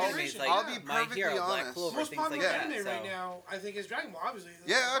all buy new it. generation. animes like I'll be My perfectly Hero, Black honest. Clover, most things like popular that. anime right so- now, I think, is Dragon Ball. Obviously.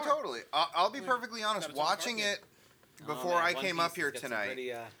 Yeah, totally. I'll be perfectly honest. Got its own Watching card it before Oh, man, I One came Piece up here has got some tonight,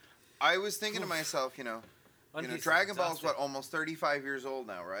 pretty, I was thinking to myself, One Piece is Dragon Ball's exhausting. almost 35 years old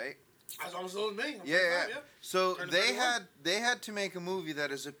now, right? I was almost as old as me. I'm Yeah, 35, yeah. So Turning they 31. had to make a movie that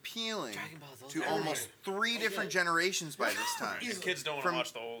is appealing Dragon Ball's old to now. almost 3 different generations by this time. Easily. Kids don't want From to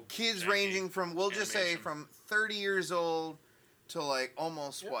watch the old. Kids janky ranging from, we'll just say, animation. from 30 years old to like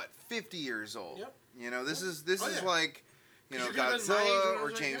almost Yep. 50 years old. Yep. This is Oh, yeah. like, 'Cause you could've been my age when I Godzilla was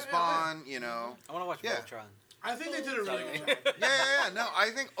or like, James yeah, Bond. I want to watch Yeah. Voltron. I think they did a really Sorry. good job. Yeah. No,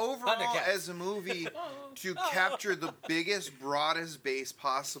 I think overall Thundercats. as a movie to capture the biggest, broadest base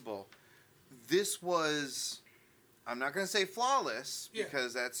possible, this was, I'm not going to say flawless Yeah.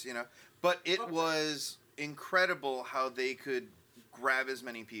 because that's, but it Okay. was incredible how they could grab as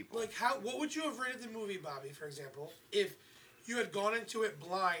many people. Like what would you have rated the movie, Bobby, for example, if you had gone into it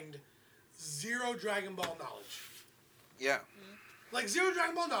blind, zero Dragon Ball knowledge? Yeah. Like zero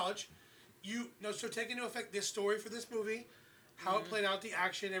Dragon Ball knowledge. So take into effect this story for this movie, how it played out, the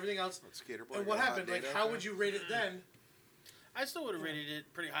action, everything else. Skater Boy And what got a hot happened? Like date how out would you rate it then? I still would have rated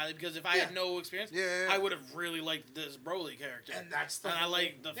it pretty highly because if I Yeah. had no experience, Yeah. I would have really liked this Broly character. And that's the And I whole-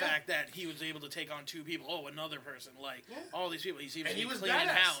 like the yeah. fact that he was able to take on 2 people. Oh, another person. Like Yeah. all these people, he seems And to he be was cleaning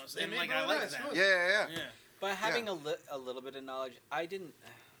badass. house, They and made like him I like badass. that. He Yeah. Yeah. But having a little bit of knowledge,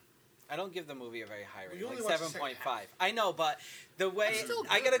 I don't give the movie a very high Well, rating, you only like watched the 7.5. I know, but the way That's still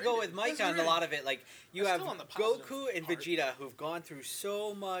I good gotta go rating. with Mike That's on a rating. lot of it. Like you That's have still on the positive Goku and part. Vegeta who've gone through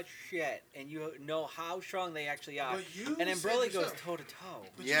so much shit, and you know how strong they actually are. But you And then said Broly goes yourself- toe to toe.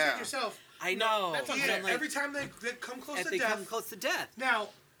 But Yeah. you said yourself. I No, know. that's but what Yeah, I'm like, every time they come close if to they death. come close to death. Now,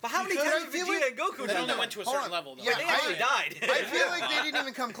 But how many because times I have feel Vegeta like- and Goku They done only that? went to a Hold certain on. level though. Yeah, They I- actually died. I feel like they didn't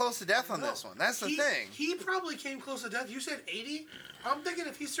even come close to death on No. this one. That's the he, thing. He probably came close to death. You said 80. I'm thinking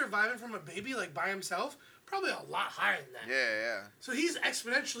if he's surviving from a baby like by himself, probably a lot higher than that. Yeah. So he's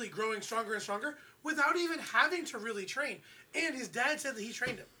exponentially growing stronger and stronger without even having to really train. And his dad said that he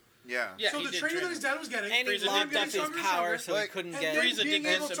trained him. Yeah. Yeah, so he the did training train that his him. dad was getting, And he Frieza him locked getting up his stronger and power stronger, so he Like- couldn't and get. then Frieza being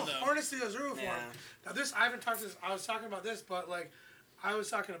able dictates to him, though. harness the Azuru form. Yeah. Now this, I haven't talked to this. I was talking about this, but like, I was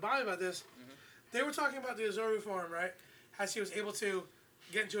talking to Bobby about this. They were talking about the Azuru form, right? As he was able to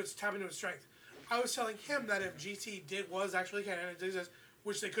get into its tap into its strength. I was telling him that if GT was actually canon, it exists,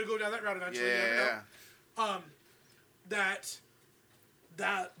 which they could go down that route eventually. You never know. Yeah. That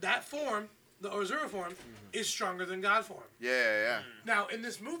that form, the Ozura form, is stronger than God form. Yeah. Now, in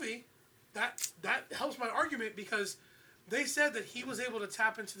this movie, that helps my argument because they said that he was able to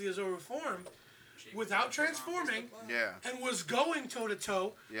tap into the Ozura form without transforming Yeah. and was going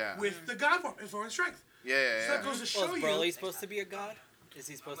toe-to-toe Yeah. with the God form in form and strength. Yeah. So that goes to show Well, is you. Broly supposed to be a god? Is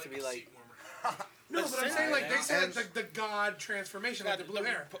he supposed to be like? No, but I'm saying like they said And- the God transformation, like the blue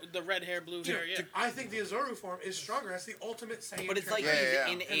hair. The red hair, blue hair, yeah. I think the Azoru form is stronger. That's the ultimate Saiyan. But it's like Yeah, he's yeah.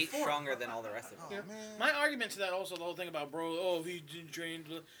 innate form. stronger than all the rest of them. Yeah. My argument to that also, the whole thing about Broly, oh, he didn't train.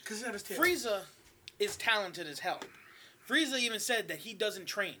 Because he had his tail. Frieza is talented as hell. Frieza even said that he doesn't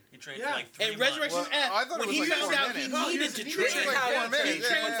train. He trained Yeah. for like 3 And months. Resurrection Well, F, I thought it when was he like found 4 out he minutes. needed to This is train, This is like 4 minutes. he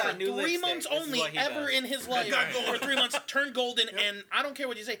trained Yeah. for New 3 lipstick. months This is only what he ever does. in his life. got gold. For 3 months, turned golden, and I don't care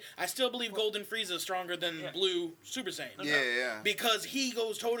what you say, I still believe Golden Frieza is stronger than Blue Super Saiyan. Yeah. Because he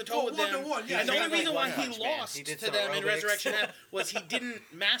goes toe to toe Well, with them. 1-to-one, yeah. And the He's only like reason why One he Punch Man. lost He did to some them in aerobics. Resurrection F was he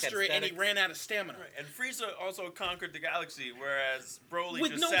didn't master it and he Calisthenics. ran out of stamina. Right, and Frieza also conquered the galaxy, whereas Broly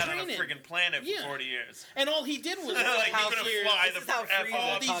With just no sat on a training. friggin' planet for Yeah. 40 years. And all he did was Like, how he's gonna years, fly This the is how F Frieza all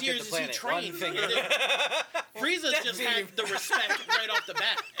off. these conquered years the he planet. trained. One finger. Frieza just had the respect right off the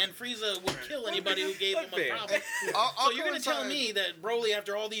bat, and Frieza would kill anybody who gave him a Fair. problem. I'll So you're gonna coincide- tell me that Broly,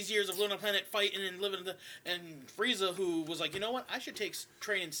 after all these years of living on the planet, fighting and living, and Frieza, who was like, you know what, I should take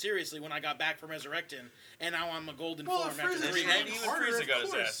training seriously when I got back from Resurrecting, and now I'm a golden Well, form after Frieza 3 trained months. Even harder, Frieza of got his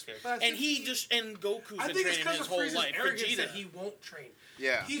course. ass kicked. But I And think he just and Goku's I been think it's training because his of whole Frieza's life. arrogance that Vegeta. he won't train.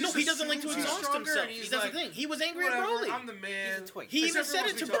 Yeah. He No, just he doesn't like to assumes he's exhaust stronger, himself. and He's he's That's like, the thing. He was angry at whatever, Broly. I'm the man. He's a twink. He even Except for said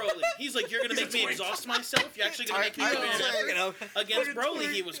once it to we talk- Broly. He's like, "You're gonna make me exhaust myself. You're actually gonna make me I do would an say- effort." You know, Against Fucking Broly,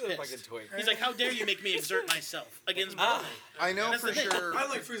 twink. he was fucking pissed. twink. He's like, "How dare you make me exert myself against Broly?" Ah. I know That's for the thing. sure. I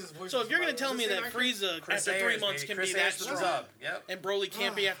like Frieza's voice. So if you're gonna by the tell way. me Is this that the same actor? Frieza after 3 months can be that strong, Yep. and Broly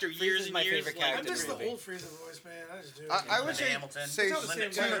can't be after years Frieza's and my years, favorite like, I character. miss the movie. old Frieza voice, man. I just do. I would Linda say Hamilton. say It's all the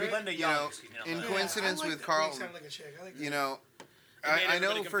Linda, same guy, right? Linda You Young. know, excuse me, in not Yeah, coincidence I like with that Carlton, he sounded like a chick. I like you that. know, made I know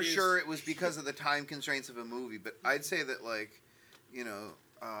everybody for confused. sure it was because of the time constraints of a movie, but I'd say that like, you know,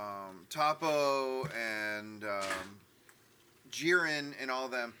 Toppo and Jiren and all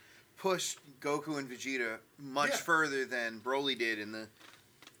them pushed Goku and Vegeta much Yeah. further than Broly did in the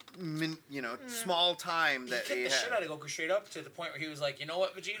small time He that kicked they the shit out had. of Goku straight up to the point where he was like, you know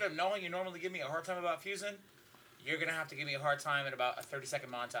what, Vegeta, knowing you normally give me a hard time about fusing, you're gonna have to give me a hard time in about a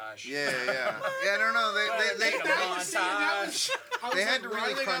 30-second montage. Yeah. I don't know. They Take a That was- see, that was- I was They like, had to why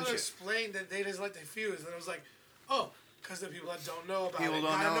really they crunch gotta it. explain that they just like to fuse, and I was like, oh, because the people that don't know about People it,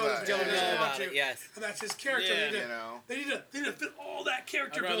 don't gotta know know about this it. dude Don't doesn't know want about to. it. Yes. And that's his character. Yeah. They need to fit all that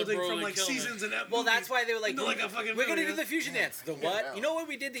character I'd rather building from Broly like kill me. seasons and Well, that's why they were like, into, like, a fucking we're gonna movie, do yeah. the fusion dance. The what? Yeah. You know what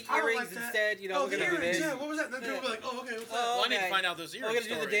we did? The I don't earrings like that. instead. You know, Oh, we're the gonna do earrings, this. yeah. What was that? Then people Yeah. be like, oh, okay, what's that? Oh, Well, I need to okay. find out those earring We're gonna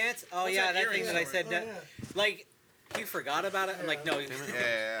do the story. dance. Oh What's yeah, that that earring thing that I story? said. Oh, yeah. Like, you forgot about it. I'm like, no.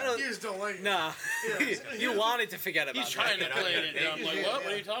 Yeah. You just don't like it. Nah. Yeah. You wanted to forget about He's it. trying to play it. And I'm like, what?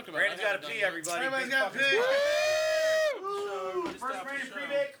 What are you talking about? Brandon's I got haven't to pee, done everybody. Everybody's Big got fucking pee. squad. Woo! First Brandon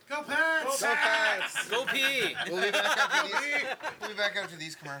pre-make. Go Pats! Go Pats! Go pee. We'll be back after these. We'll be back after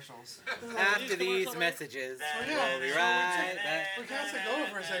these commercials. After these messages, yeah. we'll be right back. We can't take over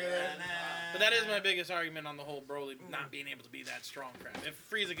for a second there. But that is my biggest argument on the whole Broly not being able to be that strong crap. If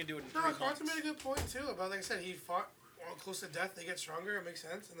Frieza can do it in 3 No, months. Carlton made a good point too about, like I said, he fought close to death. They get stronger. It makes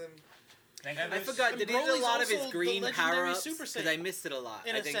sense, and then I forgot. Did he do a Broly's lot of his also the green legendary power ups? Super Because Saiyan. I missed it a lot.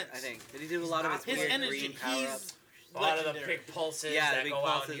 In I a think. sense. I think. Did he do a lot of his His weird energy, green power ups? he's A lot of the legendary. big pulses Yeah, the that big go out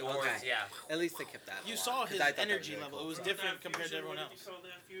pulses, in the orbs. okay. Yeah. At least they kept that. You a saw lot, 'cause his I thought that was energy really level. cool. It was That different compared to fusion, everyone what else. did you call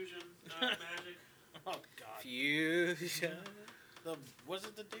that? Fusion, magic. Oh god. Fusion. The was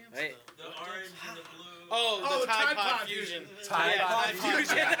it the dance? Right. The orange and the blue. Oh, the Tide Pod fusion. Tide Yeah, Pod Tide Pod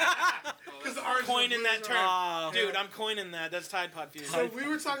fusion. because the orange Coining that term. Oh. Dude, I'm coining that. That's Tide Pod fusion. So we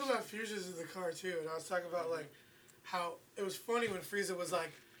were talking about fusions in the car too, and I was talking about like how it was funny when Frieza was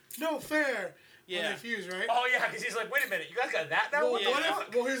like, "No fair." When Yeah. they fuse, right? Oh yeah, because he's like, wait a minute, you guys got that now? Well, What the what fuck?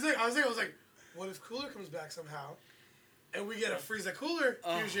 if? Well, here's the thing. I was like, what if Cooler comes back somehow, and we get a Frieza Cooler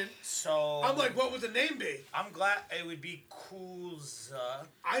fusion? So I'm like, what would the name be? I'm glad it would be Kulza.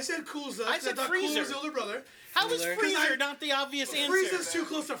 I said Coolza. I said thought Freezer. Cooler was the older brother. How is Cooler. Freezer not the obvious answer? Frieza's too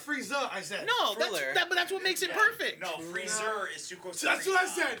close to Frieza. I said. No, Cooler. but that's what makes it perfect. No, Freezer is too close to That's what I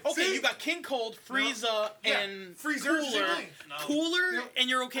Frieza. said. Okay, See? you got King Cold, Frieza, Yeah. and Freezer, Cooler. same thing. Cooler, No. and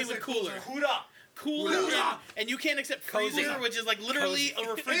you're okay I with said Cooler. Cooler. Huda. Cooler, Cooler. and you can't accept Cozy. Freezer, which is like literally a And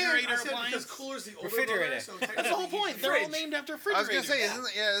refrigerator I said appliance. because Cooler's the older Refrigerator. brother, so That's the whole point. They're all named after I was refrigerators. gonna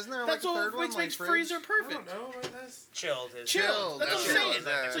say, isn't there like That's a all third one which like makes fridge? Freezer I perfect. don't know. But that's Chilled. Is Chill. That's what I'm saying.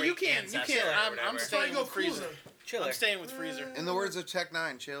 exactly. So you can't. Ancestor or I'm whatever. so I staying go with Freezer. Cooler. Chiller. I'm staying with Freezer. In the words of Tech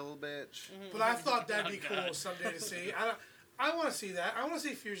Nine, chill, bitch. But I thought that'd be Oh, God. cool someday to see. I want to see that. I want to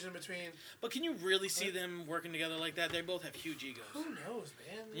see fusion between. But can you really see them working together like that? They both have huge egos. Who knows,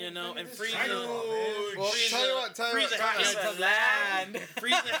 man? You know, and this Frieza- Dragon Ball, man. Well, tell you what. Frieza hates It's a the land.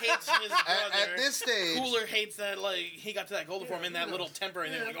 Frieza hates his brother. At this stage, Cooler hates that, like, he got to that golden form in that little temper,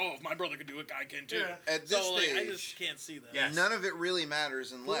 and then, like, oh, if my brother could do it, I can too. Yeah. at this So, like, I stage, just can't see that. Yes. none of it really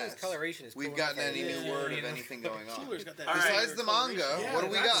matters unless coloration is we've cool gotten enough any already. new word Yeah. of anything going on. Cooler's got that. All right. Besides the manga, Yeah, what do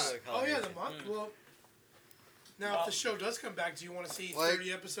we that's- got? Oh yeah, the Coloration. Well, now if the show does come back, do you want to see Like-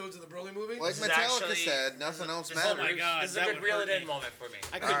 30 episodes of the Broly movie? Like This is Metallica actually- said, nothing else this is- matters. Oh my god, This is a that good would reel hurt it in me. moment for me.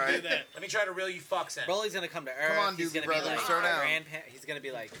 I couldn't Alright. do that. Let me try to reel you fucks in. Broly's gonna come to Earth. on, he's Doobie gonna Brothers, be like throw down. He's gonna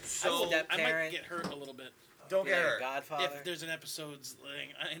be like I step might parent. get hurt a little bit Don't get like hurt. Godfather. if there's an episode's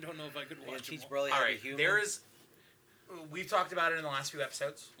thing. I don't know if I could You're gonna watch teach them. Broly All how to be right, human. there is. We've talked about it in the last few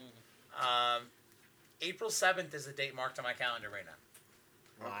episodes. April 7th is the date marked on my calendar right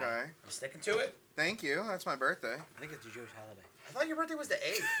now. Wow. Okay. I'm sticking to it. Thank you. That's my birthday. I think it's Jewish holiday. I thought your birthday was the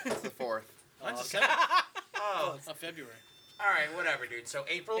 8th. It's the 4th. Mine's the okay. 7th Oh, of February. all right, whatever, dude. So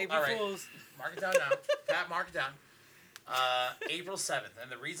April. April all right, Fools. mark it down now. Pat, mark it down. April 7th,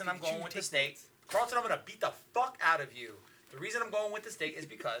 and the reason I'm going with this date, Carlton, I'm gonna beat the fuck out of you. The reason I'm going with this date is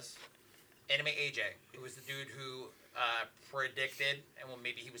because Anime AJ, who was the dude who predicted, and well,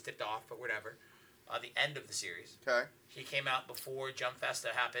 maybe he was tipped off, but whatever, the end of the series. Okay. He came out before Jump Festa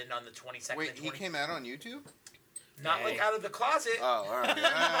happened on the 22nd. Wait, and he came out on YouTube? Not like Hey. out of the closet. Oh, all right. And if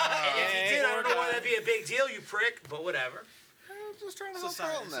Hey, he did, I don't know why poor that'd be a big deal, you prick. But whatever. I'm just trying to help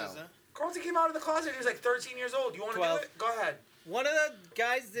Society Carlton says now. that. Carlton came out of the closet. He was like 13 years old. You want to do 12. it? Go ahead. One of the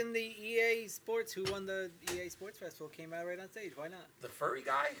guys in the EA Sports who won the EA Sports Festival came out right on stage. Why not? The furry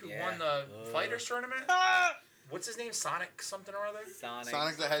guy who Yeah. won the fighters tournament. What's his name? Sonic something or other.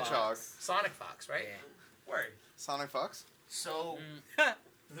 Sonic the Hedgehog. Sonic Fox, right? Yeah. Word. Sonic Fox? So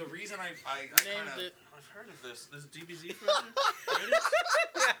the reason I Named kinda, it. I've heard of this. This DBZ version?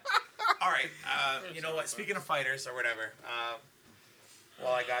 all right. You know what? Speaking of fighters or whatever.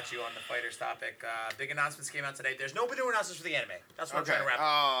 While I got you on the fighters topic, big announcements came out today. There's no new announcements for the anime. That's what I'm Okay. trying to wrap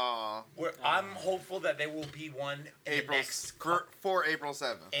up. Oh, I'm hopeful that there will be one in April the next for April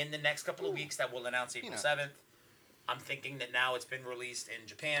 7th. in the next couple of weeks that will announce April know. 7th. I'm thinking that now it's been released in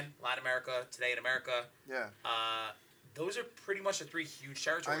Japan, Latin America, today in America. Yeah. Those are pretty much the three huge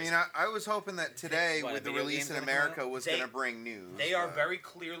I territories. mean, I was hoping that today, What, with the video release games in gonna come America, out? was They- going to bring news. they are but- very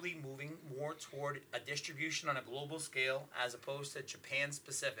clearly moving more toward a distribution on a global scale as opposed to Japan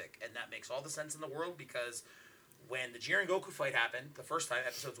specific, and that makes all the sense in the world because when the Jiren Goku fight happened, the first time,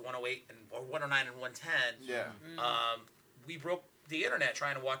 episodes 108 or 109 and 110, Yeah. we broke the internet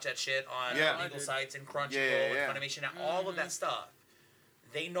trying to watch that shit on Yeah. legal sites and Crunchyroll Yeah. and Funimation and all of that stuff.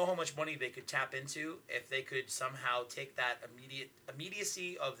 They know how much money they could tap into if they could somehow take that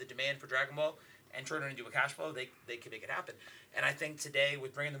immediacy of the demand for Dragon Ball and turn it into a cash flow. They could make it happen. And I think today,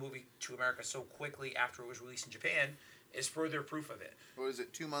 with bringing the movie to America so quickly after it was released in Japan, is further proof of it. What is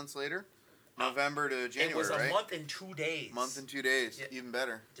it, 2 months later? November to January, it was a right? month and 2 days. Month and 2 days. Yeah. Even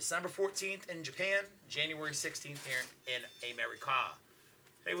better. December 14th in Japan, January 16th here in America.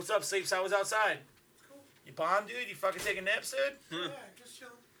 Hey, what's up, Sleeps? I was outside. You bomb, dude? You fucking taking naps, dude? Yeah, just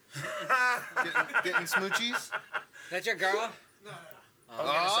chilling. Getting smoochies? That's your girl? No.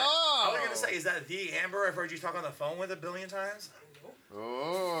 I was gonna say, is that the Amber I've heard you talk on the phone with a billion times?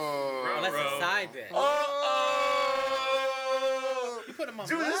 Oh. Well, that's a side bitch. Oh! You put him on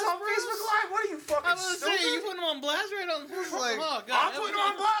Dude, this blast. is on Facebook Live. What are you fucking I was gonna stupid? say, you put him on blast right on. like- oh, God. I'm putting him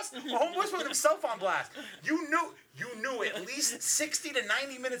on blast. My homeboy's putting himself on blast. You knew at least 60 to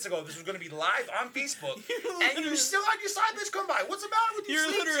 90 minutes ago this was going to be live on Facebook, and you still had your side bitch come by. What's the matter with you? You're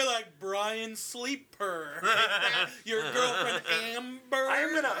Sleeps? literally like Brian Sleeper. Your girlfriend Amber. I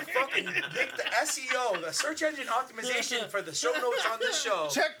am gonna fucking make the SEO, the search engine optimization for the show notes on this show.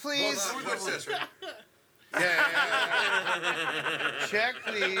 Check, please. What's this? Right? Yeah. Check,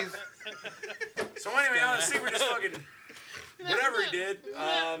 please. So anyway, honestly, we're just fucking whatever he did.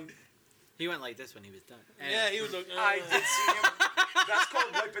 He went like this when he was done. Yeah, he was. I did see him. That's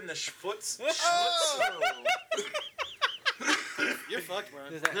called wiping the schfutz. Oh. You're fucked, bro.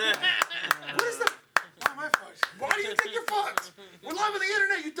 Is that- What is the? Why am I fucked? Why do you think you're fucked? We're live on the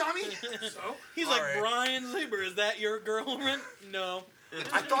internet, you dummy. So? He's All like, right. Brian Sleeper, is that your girlfriend? No.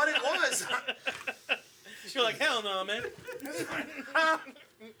 I thought it was. You're like, hell no, man.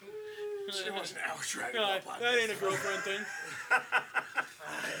 She wants an hour driving. God, that ain't a girlfriend thing.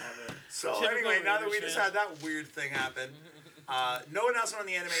 So Typical anyway, now that we Raiders just fan. had that weird thing happen, no announcement on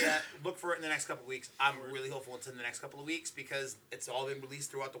the anime yet. Look for it in the next couple of weeks. I'm really hopeful it's in the next couple of weeks because it's all been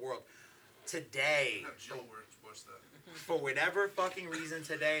released throughout the world. today, Not Jill watched that. for whatever fucking reason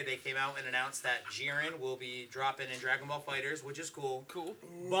today, they came out and announced that Jiren will be dropping in Dragon Ball FighterZ, which is cool. Cool.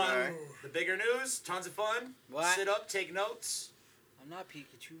 But Okay. the bigger news, tons of fun. What? Sit up, take notes. I'm not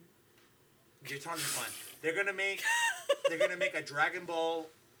Pikachu. You're tons of fun. They're gonna make a Dragon Ball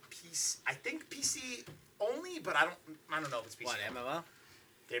PC. I think PC only, but I don't know if it's PC. What, only. MMO?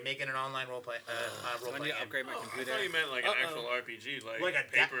 They're making an online role play. So when you upgrade my I computer. thought you meant like an Uh-oh. actual RPG, like Like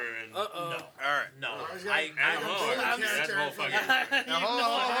a paper and. No, All right. no. I was I gonna- don't MMO. know. I'm That's sorry. whole fucking. Now, hold on,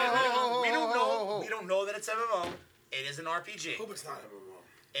 hold on, hold on, We don't hold on, know. hold on. We don't know that it's MMO. It is an RPG. Hope it's not MMO.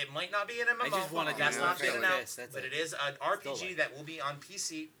 It might not be an MMO. I just wanna That's do not it been for announced, this, that's but it. it is an RPG like- that will be on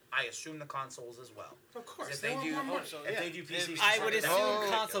PC. I assume the consoles as well. Of course. If they want do, more money. So, if yeah. they do PC, I would that's assume Oh.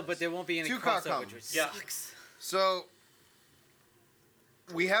 console, but there won't be any Two console, Capcom. which was Yeah. sucks. So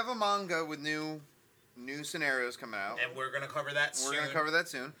we have a manga with new scenarios coming out. and we're gonna cover that soon. We're gonna cover that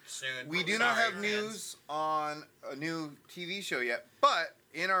soon. soon. We do not Sorry, have fans. news on a new TV show yet, but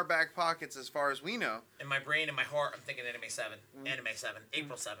in our back pockets, as far as we know, In my brain, in my heart, I'm thinking Anime 7. Anime 7.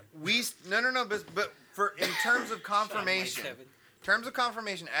 April 7. no, but for in terms of confirmation, Seven.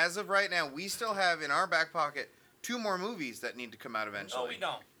 as of right now, we still have in our back pocket 2 more movies that need to come out eventually. No, we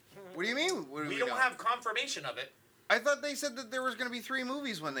don't. What do you mean? What do We don't have confirmation of it. I thought they said that there was going to be 3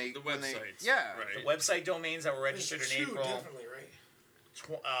 movies when they The when they websites. yeah. The Right. website domains that were It's registered in two April. differently,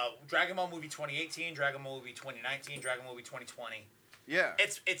 right? Dragon Ball movie 2018, Dragon Ball movie 2019, Dragon Ball movie 2020. Yeah.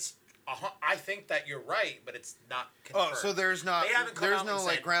 I think that you're right, but it's not confirmed. Oh, so there's not They haven't come there's out no and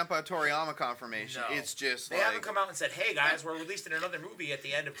like said- Grandpa Toriyama confirmation. No. It's just They like haven't come out and said, "Hey guys, we're releasing another movie at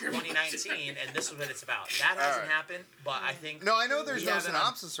the end of 2019, and this is what it's about." That hasn't Alright. happened, but I think No, I know there's we no have it on-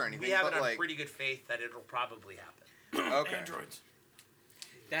 synopsis or anything, we have but it on like pretty good faith that it'll probably happen. okay. Androids.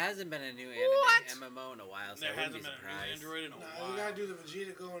 There hasn't been a new MMO in a while, so There I wouldn't hasn't be been an surprised. Android in a Nah, while. we gotta do the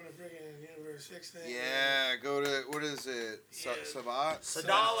Vegeta going to freaking Universe 6 thing. Yeah, go to what is it? Yeah. Sabat?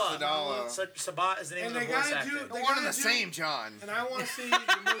 Sadala. Sadala. Sabat is the name And of the they voice gotta actor. do- They're They one and gotta the do- same, John. And I want to see the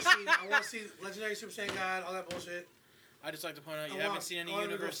Mushi. I want to see Legendary Super Saiyan God, all that bullshit. I just like to point out you I haven't want- seen any I wanna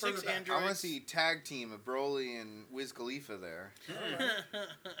go Universe further 6 back. Androids. I want to see tag team of Broly and Wiz Khalifa there.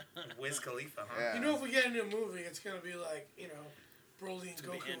 Wiz Khalifa, huh? Yeah. You know, if we get a new movie, it's gonna be like, Broly and It's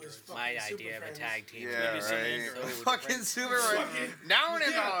gonna be Goku is androids. fucking My super idea of a friends. tag team. Yeah, maybe some right. Android. So Fucking different. super right. Fucking- Down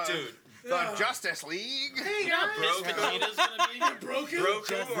in Yeah. Dude, the Yeah. Justice League. Hey You know how guys, pissed Vegeta's gonna be? Broken.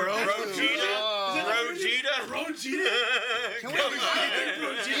 Broku or Brogeta? Brogeta? Brogeta. Can we,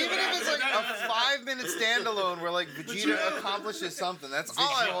 even if it's like a 5-minute standalone where like Vegeta accomplishes something, that's all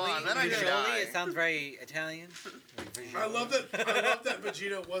I want. Then I can Visually, die. it sounds very Italian. I love that. I love that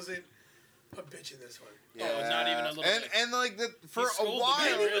Vegeta wasn't a bitch in this one. Oh, it's not even a little and bit. and like for a scolded while, I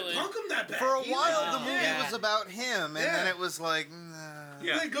Yeah, didn't really. even punk him that bad. for a He while was- the movie Yeah. was about him, and Yeah. then it was like,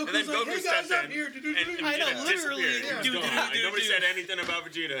 Yeah. Then Goku's and then like, Goku "Hey, guys, stepped I'm in, here." and I know, Vegeta literally, disappeared. He was dude, gone. dude, Like, dude, nobody dude. said anything about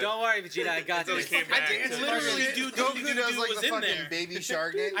Vegeta. Don't worry, Vegeta, I got Until he this. came back. danced to- literally shit. dude, Goku dude, does dude like was the in fucking there. baby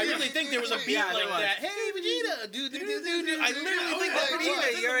shark dance. I really think there was a beat Yeah, there like was. that. Hey, Vegeta, dude. I literally think Oh, that yeah, was in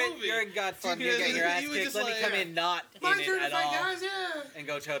Vegeta, the you're movie. in God fun. Dude, You're getting your ass you were kicked. just Let me like- come in not My in it turn to at fight, all guys. Yeah. and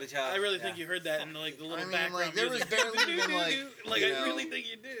go toe to toe. I really think you heard that in like the little I mean, background like, there was music. barely even, like, I you know, really think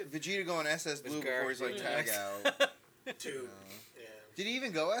you did. Vegeta going SS Blue With before he's like Garfield. tag out. Dude. Yeah. Did he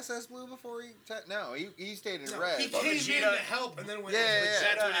even go SS Blue before he? No, he stayed in No, red. he But came in Vegeta- to help and then went. Yeah, yeah, yeah.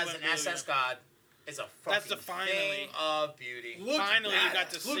 Vegeta That's when he as went an blue, SS god is a fucking That's the finally. thing of beauty. Looked Finally, you badass. got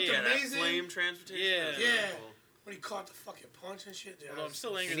to Looked see it. Yeah, that amazing. flame transportation. Yeah. was Yeah. really cool. When he caught the fucking punch and shit. Dude, Although I I'm was-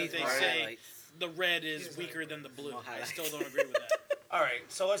 still He angry that needs they more say highlights. the red is He's weaker like- than the blue. More I highlights. still don't agree with that. All right,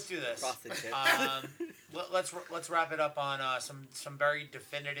 so let's do this. Frosted tips. Let's wrap it up on some very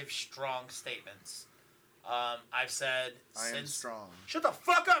definitive, strong statements. I've said I am since. strong. Shut the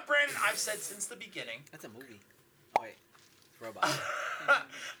fuck up, Brandon. I've said since the beginning. That's a movie. Oh, wait. It's Robot.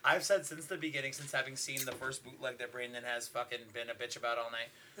 I've said since the beginning, since having seen the first bootleg that Brandon has fucking been a bitch about all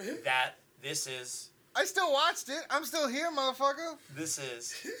night, that this is I still watched it. I'm still here, motherfucker.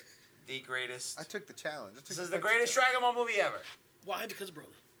 the greatest. I took the challenge. This is the greatest Dragon Ball movie ever. Why? Because of Broly.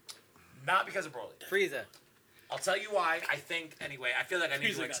 Not because of Broly. Frieza. I'll tell you why. I think anyway. I feel like I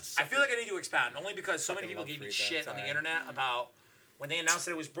need Frieza to. got I feel like I need to expound only because so many Fucking people love gave me Frieza, shit on the sorry. internet about when they announced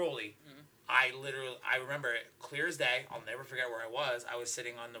that it was Broly. I remember it clear as day. I'll never forget where I was. I was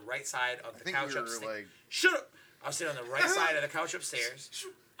sitting on the right side of I the think couch we were upstairs. like, Shut up! I was sitting on the right side of the couch upstairs.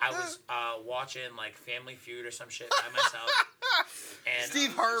 I was watching like Family Feud or some shit by myself. And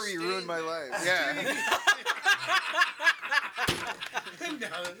Steve Harvey ruined my life. Yeah. No,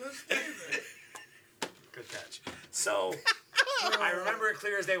 let's do that. Good catch. So I remember it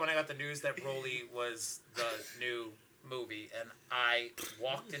clear as day when I got the news that Broly was the new movie, and I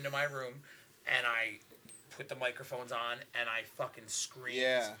walked into my room, and I put the microphones on, and I fucking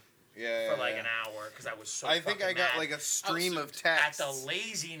screamed for like an hour because I was so. I think I got mad like a stream of at texts. the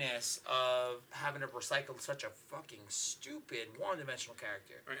laziness of having to recycle such a fucking stupid one-dimensional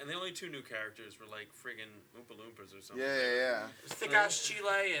character. Right, and the only two new characters were like friggin' Oompa Loompas or something. Yeah. It was Thick Ass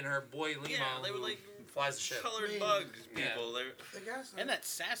Chile and her boy Limo. Yeah, they were who like flies the ship. colored Yeah. bug Yeah. people. They The guys. And that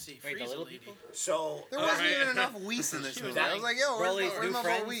sassy Wait, the Frieza little lady. people? So There wasn't right. even enough Whis in this She was movie. I like was like, yo, Broly's where's new my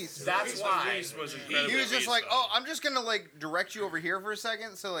friends? Whis? that's why Reese was He incredible. was just Reese, like, though. oh, I'm just gonna like direct you over here for a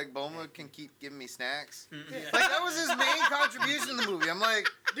second, so like Bulma can keep giving me snacks. Yeah. Like that was his main contribution in the movie. I'm like,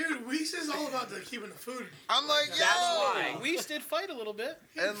 Dude, Weiss is all about keeping the food. That's yo. why. Weiss did fight a little bit.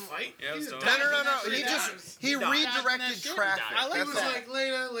 He didn't And- fight. Yeah, it was He just dope. No. died. He dies. he died. redirected He died. traffic. I like He That's was all. like,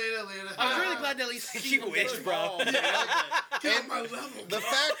 later. I was really glad that at least he You wish, was bro. involved. Get on And my level. The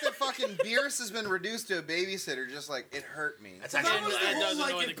fact that fucking Beerus has been reduced to a babysitter, just like it hurt me. That's That actually was the that whole, does like,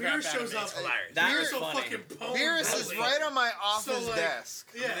 annoy if the crap Beerus out of shows me. up, It's hilarious. That Beerus was will funny. fucking pwn Beerus is Broly. right on my So, office like, desk.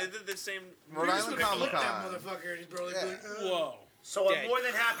 Yeah. They did the same. Rhode Beerus Island would've flipped that Comic-Con. motherfucker, and he'd probably Yeah. be like, Whoa. So I'm Dead. more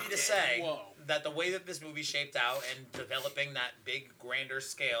than happy to say Whoa. that the way that this movie shaped out and developing that big, grander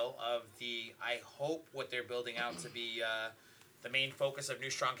scale of I hope what they're building out to be the main focus of new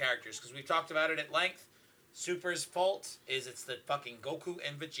strong characters, because we've talked about it at length. Super's fault is it's the fucking Goku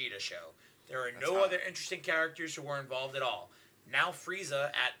and Vegeta show. There are no hot. other interesting characters who were involved at all. Now Frieza,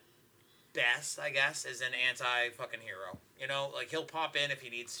 at best, I guess, is an anti-fucking hero. You know, like he'll pop in if he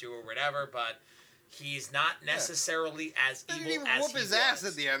needs to or whatever, but he's not necessarily as They evil didn't even as whoop he his ass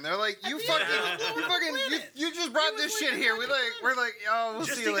was. at the end. They're like, you the fucking, end. you just brought this shit here. We're like, oh, we'll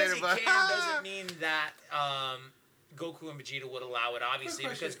Just see you because later, he but can doesn't mean that Goku and Vegeta would allow it, obviously,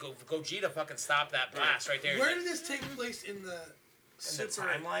 Quick because Gogeta fucking stopped that blast right there. where did this take place in the In the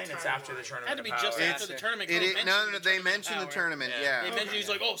timeline, it's after the It tournament. had to be of just Power. after the tournament. it, 'cause it, they no, mentioned they the mentioned the Power. tournament. Yeah. Yeah. They mentioned he's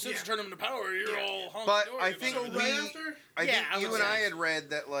like, oh, since Yeah. the tournament of power, you're all hunky But dory I about think So it. right we- after? I Yeah, think I you would and say. I had read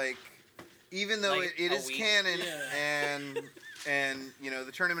that like, even though Like it a is week? canon Yeah. and you know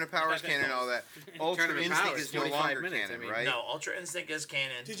the tournament of powers Back canon and all that, Ultra Tournament of Instinct Powers, is no 45 longer minutes, canon, I mean. right? No, Ultra Instinct is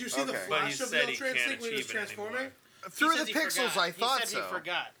canon. Did you see the Okay. But he flash of said the he Ultra can't Instinct when he was achieve it transforming? anymore. Through He the says he pixels, forgot. I thought he said so. He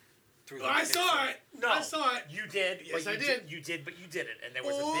forgot. I saw it. No, I saw it. You did. Yes, but I you did. You did, but you did it, and there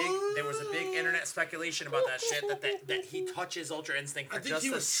was a big internet speculation about that shit that he touches Ultra Instinct for I think just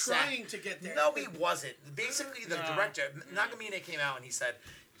he a was sec. trying to get there. No, he wasn't. Basically, the No. director Nagamine came out and he said,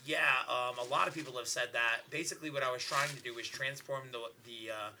 "Yeah, a lot of people have said that. Basically, what I was trying to do is transform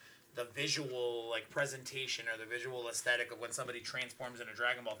the visual like presentation or the visual aesthetic of when somebody transforms in a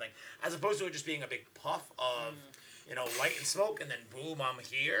Dragon Ball thing, as opposed to it just being a big puff of light and smoke, and then boom, I'm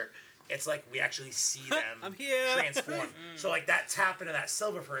here." It's like we actually see them I'm here. transform. So like that tap into that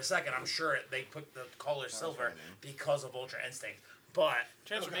silver for a second, I'm sure they put the color silver right, man. because of Ultra Instinct. But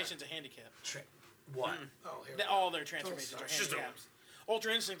Transformation's a handicap. what? Oh, here. All their transformations are It's just a- handicaps.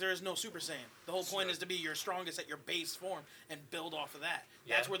 Ultra Instinct, there is no Super Saiyan. The whole point is to be your strongest at your base form and build off of that.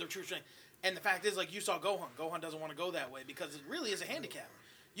 That's Yeah. where the true strength. And the fact is, like you saw Gohan. Gohan doesn't want to go that way because it really is a handicap.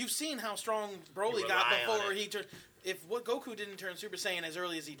 You've seen how strong Broly You got rely on before it. he turned. If what Goku didn't turn Super Saiyan as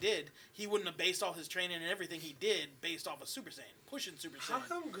early as he did, he wouldn't have based all his training and everything he did based off of Super Saiyan, pushing Super How Saiyan.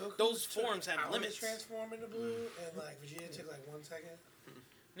 come Goku Those took forms an have hour limits. to transform into blue, and like Vegeta took like 1 second?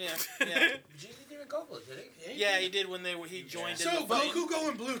 Yeah, Vegeta didn't even go blue, did he? yeah, he did when he joined. So in the fight. Goku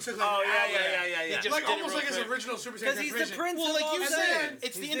going blue took like Oh an hour. He just Like did it almost real like his quick. original Super Saiyan Because he's the transformation. prince Well, of like you all said, Saiyans.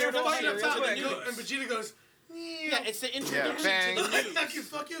 it's the He's there to Fighting introduction up to top, the and, noobs. and Vegeta goes, Yeah, it's the introduction bang. to the fuck noobs. you,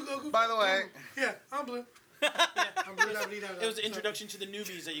 fuck you, Goku. By the way, Yeah, I'm blue. I'm blue, da, dee, da, da. It was the introduction to the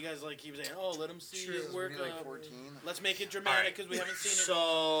newbies that you guys like. He was saying, "Oh, let them see Sure. it work maybe like up. 14. Let's make it dramatic because we haven't seen it."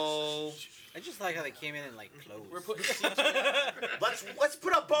 So I just like how they came in like clothes. We're putting CGI. let's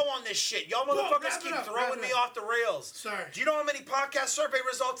put a bow on this shit. Y'all Whoa, motherfuckers wrap it keep up, throwing wrap it me up. off the rails. Sorry. Do you know how many podcast survey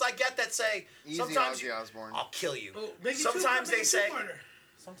results I get that say Easy sometimes Ozzy Osbourne. I'll kill you. Oh, make it Sometimes two-part, they say- make it two-parter.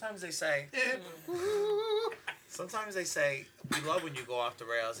 Sometimes they say Yeah. Sometimes they say, we love when you go off the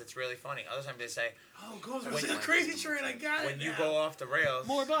rails. It's really funny. Other times they say, Oh, goes When- with the crazy train. I got when it. you now. go off the rails.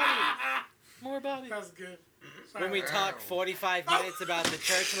 More Bobby. More Bobby. That was good. Sorry. When we talk 45 minutes about the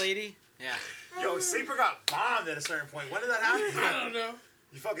church lady. Yeah. Yo, Sleeper got bombed at a certain point. When did that I happen? don't know.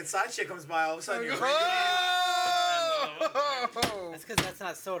 You fucking side chick comes by, all of a sudden you're Oh! That's because that's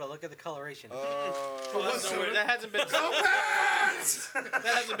not soda. Look at the coloration. Well, that's soda? nowhere. That hasn't been. Go Pats! That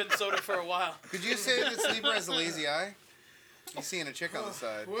hasn't been soda for a while. Could you say that Sleeper has a lazy eye? You seeing a chick on the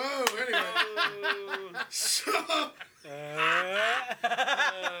side. Whoa, anyway. So, oh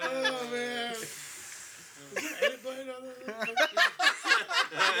man. Is there edit button on that?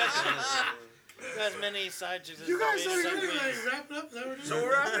 That as many side chicks as You guys the are basic ready to wings. like, wrap it up? Is that what we're doing? So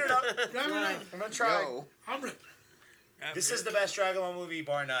we're wrapping it up. Wrap it up. I'm gonna try. Yo. I'm ready. This is the best Dragon Ball movie,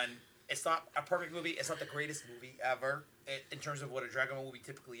 bar none. It's not a perfect movie. It's not the greatest movie ever in terms of what a Dragon Ball movie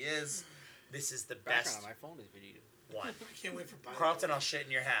typically is. This is the Background best on my phone is Vegeta. one. I can't wait for Biden. Carlton, I'll shit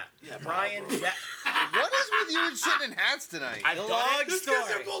in your hat. Brian, What is with you and shitting in hats tonight? I've The done long it. These guys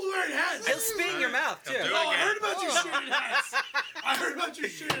story. are both wearing hats. He'll spit in your mouth too. Do it Oh, I again. heard about your shit in hats. I heard about your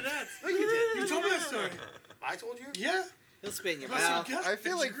shit in hats. No, you did. You told me that story. I told you. Yeah. He'll spit in your That's mouth. some guy- I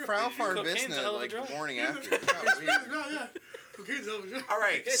feel like Frau Cocaine's a Farbissina hell of a like the drug. morning after. No, yeah. Cocaine's hell of a drug. All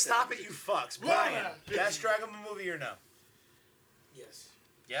right, stop it, you fucks. Brian, Yeah. best Dragon Ball movie or no? Yes.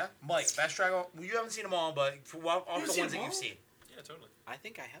 Yeah, Mike, best Dragon Ball. Well, you haven't seen them all, but for off You've the seen ones that them you've all? seen, Yeah, totally. I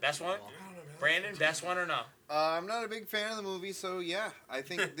think I have. Best seen one? them all. I don't know, man. Brandon, best one or no? I'm not a big fan of the movie, so yeah, I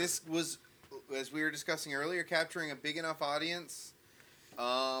think this was, as we were discussing earlier, capturing a big enough audience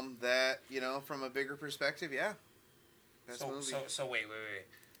that, you know, from a bigger perspective, yeah. Best movie. So wait.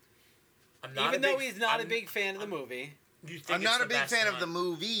 I'm Even though big- he's not a I'm- big fan of the movie, you think I'm it's not the a big best fan one. of the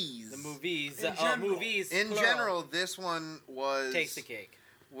movies. the movies, In general. movies In plural, general, this one was takes the cake.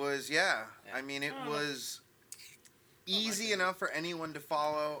 yeah. Yeah. I mean, it was easy enough for anyone to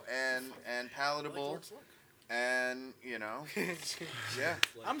follow and palatable, and you know, yeah.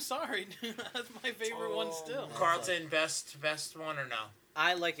 I'm sorry, dude. That's my favorite one still. Carlton, best one or no?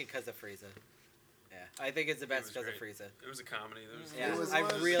 I like it because of Frieza. Yeah, I think it's the best was because of great. Frieza. It was a comedy. There was, Yeah, It was- I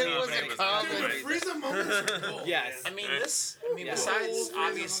really it was enjoyed a it. comedy. Dude, Frieza moments are gold. Yes. I man. mean, Yeah. besides Gold,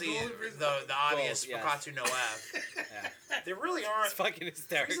 obviously Gold, Frieza. the obvious Gold, yes. Fakatu Noev, Yeah. there really It's aren't. fucking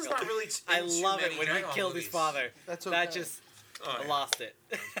hysterical. Frieza's not really. I in too love it many when he Dragon Ball killed his movies. father. That's That okay. just Oh, I yeah. lost it.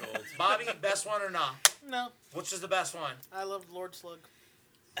 Gold. Bobby, best one or no? No, Which is the best one? I love Lord Slug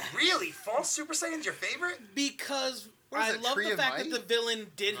Really, False Super Saiyan's your favorite? because What is I it, love Tree the of fact Might? that the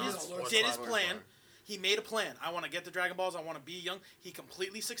villain did No, his it's Lord did his Slug. plan. He made a plan. I want to get the Dragon Balls. I want to be young. He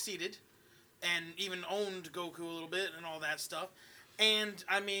completely succeeded, and even owned Goku a little bit and all that stuff. And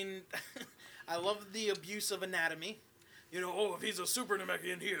I mean, I love the abuse of anatomy. You know, oh, if he's a super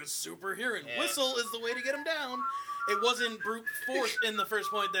Namekian, he is super hearing. Yeah. Whistle is the way to get him down. It wasn't brute force in the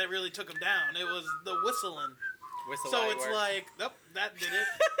first point that really took him down. It was the whistling. Whistle So eye it's work. like, oh, that did it.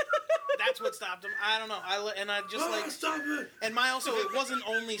 That's what stopped him. I don't know. And I just like, Stop it. and my also, it wasn't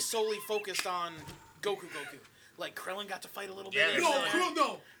only solely focused on Goku. Like Krillin got to fight a little bit. Yeah, in No, there. Krill,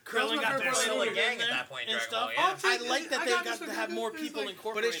 no. Krillin got to They're fight a still little a bit gang in at there that point in and Dragon Ball, stuff. yeah. I like that I they got got this to have one. more It's people like- But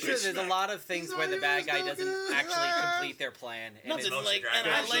incorporated. it's true. There's a lot of things where the bad guy doesn't actually complete their plan. And Nothing it's most like, of and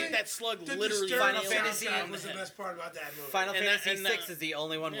Dragon I Ball. like that Slug The literally. disturbing Final nailed Fantasy him down was the head. best part about that movie. Final And that- Fantasy and VI that- is the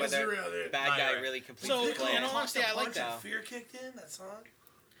only one where Yes, the you're right there. bad No, guy you're right. really completes So, the plan. in all honesty, I like that. Fear kicked in, that song.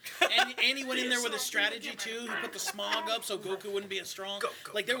 And he went in there with a strategy too. He put the smog up so Goku wouldn't be as strong.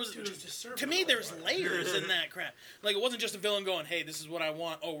 Like there was, Dude, it was disturbing. to me, there's layers in that crap. Like it wasn't just a villain going, "Hey, this is what I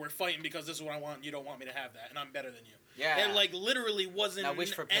want. Oh, we're fighting because this is what I want. You don't want me to have that, and I'm better than you." Yeah. It like literally wasn't Now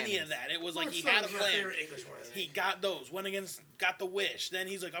wish for any pennies. of that. It was like he Lord had a Slug's my plan. favorite English one, I think. He got those. Went against, got the wish. Then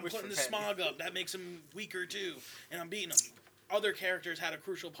he's like, I'm Wish putting the for pennies. smog up. That makes him weaker too, and I'm beating him. Other characters had a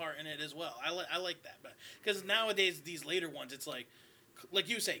crucial part in it as well. I like that, but because nowadays these later ones, it's like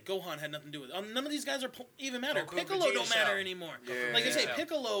you say, Gohan had nothing to do with it. None of these guys even matter. Goku Piccolo Vegeta don't matter show. anymore. Yeah. Like I say, Yeah.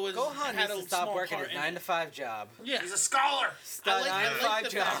 Piccolo is Gohan had needs a to stop small working part his in 9 it. to 5 job. Yeah. He's a scholar. Start 9 to 5 the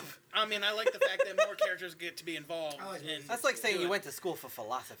job. fact, I mean, I like the fact that more characters get to be involved. I like and That's like saying do you it. went to school for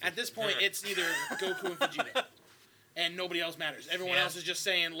philosophy. At this point, it's either Goku and Vegeta, and nobody else matters. Everyone Yeah. else is just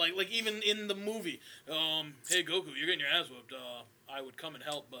saying, like even in the movie, hey Goku, you're getting your ass whooped. I would come and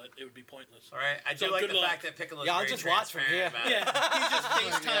help, but it would be pointless. All right, I do So, like good the luck. fact that Piccolo's Yeah, I'll very just watch from here. transparent about it. Yeah, he's just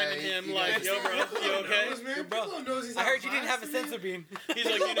FaceTiming Yeah, him you like, guys- yo, bro, you okay? Knows, man. Piccolo knows he's I not heard you didn't have a biased, man. sensor beam. He's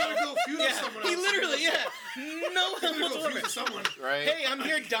like, you know, Go feud with yeah, someone he else. literally, yeah, no help Go feud whatsoever. with someone. Right? Hey, I'm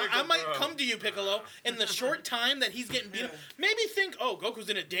here. I might Bro. come to you, Piccolo. In the short time that he's getting beat up, maybe think, oh, Goku's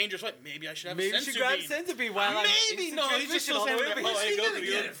in a dangerous fight. Maybe I should have Maybe a you should sensu grab beam. sensor beam while I'm Maybe instant no. He's just transmission all still the saying, way oh, over hey, Where's he Goku, gonna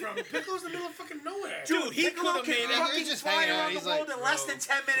you get it from? Piccolo's in the middle of fucking nowhere. Dude, he could have made He it. was just flying hanging out. around He's the world like, in less than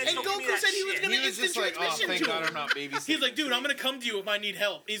 10 minutes. And Don't give me Goku that said he was shit. gonna he was instant just like, oh, transmission thank to God him. I'm not babysitting. He's like, dude, I'm gonna come to you if I need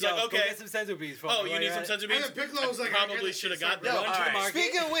help. He's Yo, like, go okay. get some sensor beams for Oh, me you while need you're some at it. sensu I beams? think Piccolo's like, I Probably got this should have shit got separate. that. Run to the alright. market.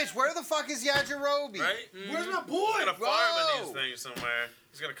 Speaking of which, where the fuck is Yajirobe? Right? Where's my He's got boy? a farm in Whoa. these things somewhere.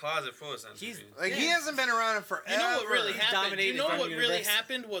 He's got a closet full of sensu He's- beans. Like he hasn't been around in forever. You know what really happened? Dominated You know from what really universe.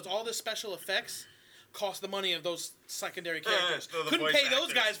 happened was all the special effects cost the money of those secondary characters. So the Couldn't voice pay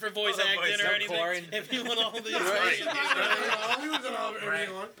those actors. guys for voice Oh, the acting voice or actors. anything. Corin. If you want all the Right. We would have done all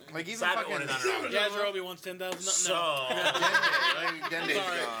everything on. Like even Sabat fucking would have done it all. Yeah, Roby wants 10,000. So, Dende, like Dende's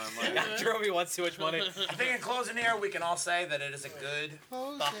Sorry. gone. money. After wants too much money. I think in closing here, we can all say that it is a good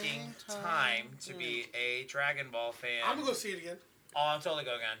fucking time to be a Dragon Ball fan. I'm gonna go see it again. Oh, I'm totally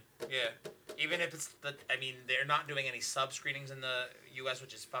going again. Yeah. Even if it's they're not doing any sub screenings in the US,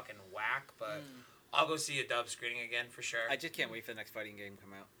 which is fucking whack, but I'll go see a dub screening again for sure. I just can't wait for the next fighting game to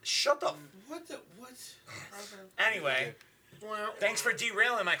come out. Shut the What? Anyway, thanks for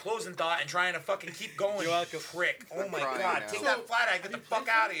derailing my closing thought and trying to fucking keep going. You're welcome. Prick. Oh my crying god. now. Take that flat eye. Get the fuck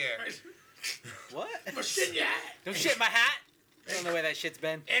out of here. What? But shit, yeah. Don't shit my hat. I don't know where that shit's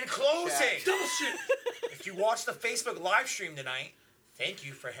been. In closing, Double shit. if you watched the Facebook live stream tonight, thank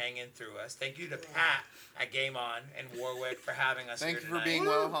you for hanging through us. Thank you to Pat at Game On and Warwick for having us Thank here you for tonight. being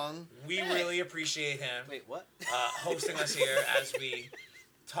well hung. We really appreciate him Wait, what? hosting us here as we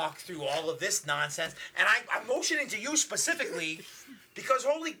talk through all of this nonsense. And I'm motioning to you specifically because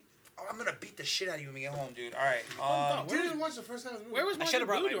I'm going to beat the shit out of you when we get home, dude. All right. You didn't watch the first half of the movie. Where was I should have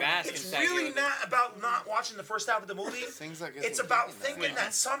brought my Blue mask. It's and sat really here. not about not watching the first half of the movie. Things like It's about thinking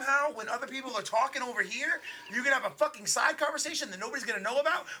that somehow when other people are talking over here, you're gonna have a fucking side conversation that nobody's gonna know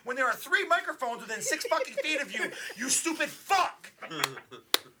about when there are 3 microphones within 6 fucking feet of you, you stupid fuck!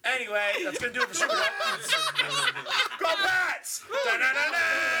 Anyway, that's gonna do it for Super Bowl. Go Pats!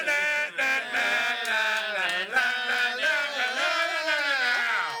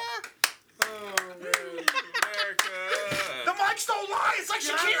 The mics don't lie, it's like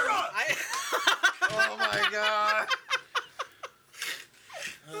Shakira! Oh my god.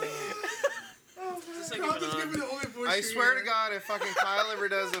 Just like God, even this on- gave me the only voice I you swear hear. to God, if fucking Kyle ever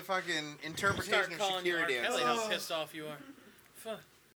does a fucking interpretation Start of calling you Shakira R. dance, Kelly, how pissed off you are. Fuck.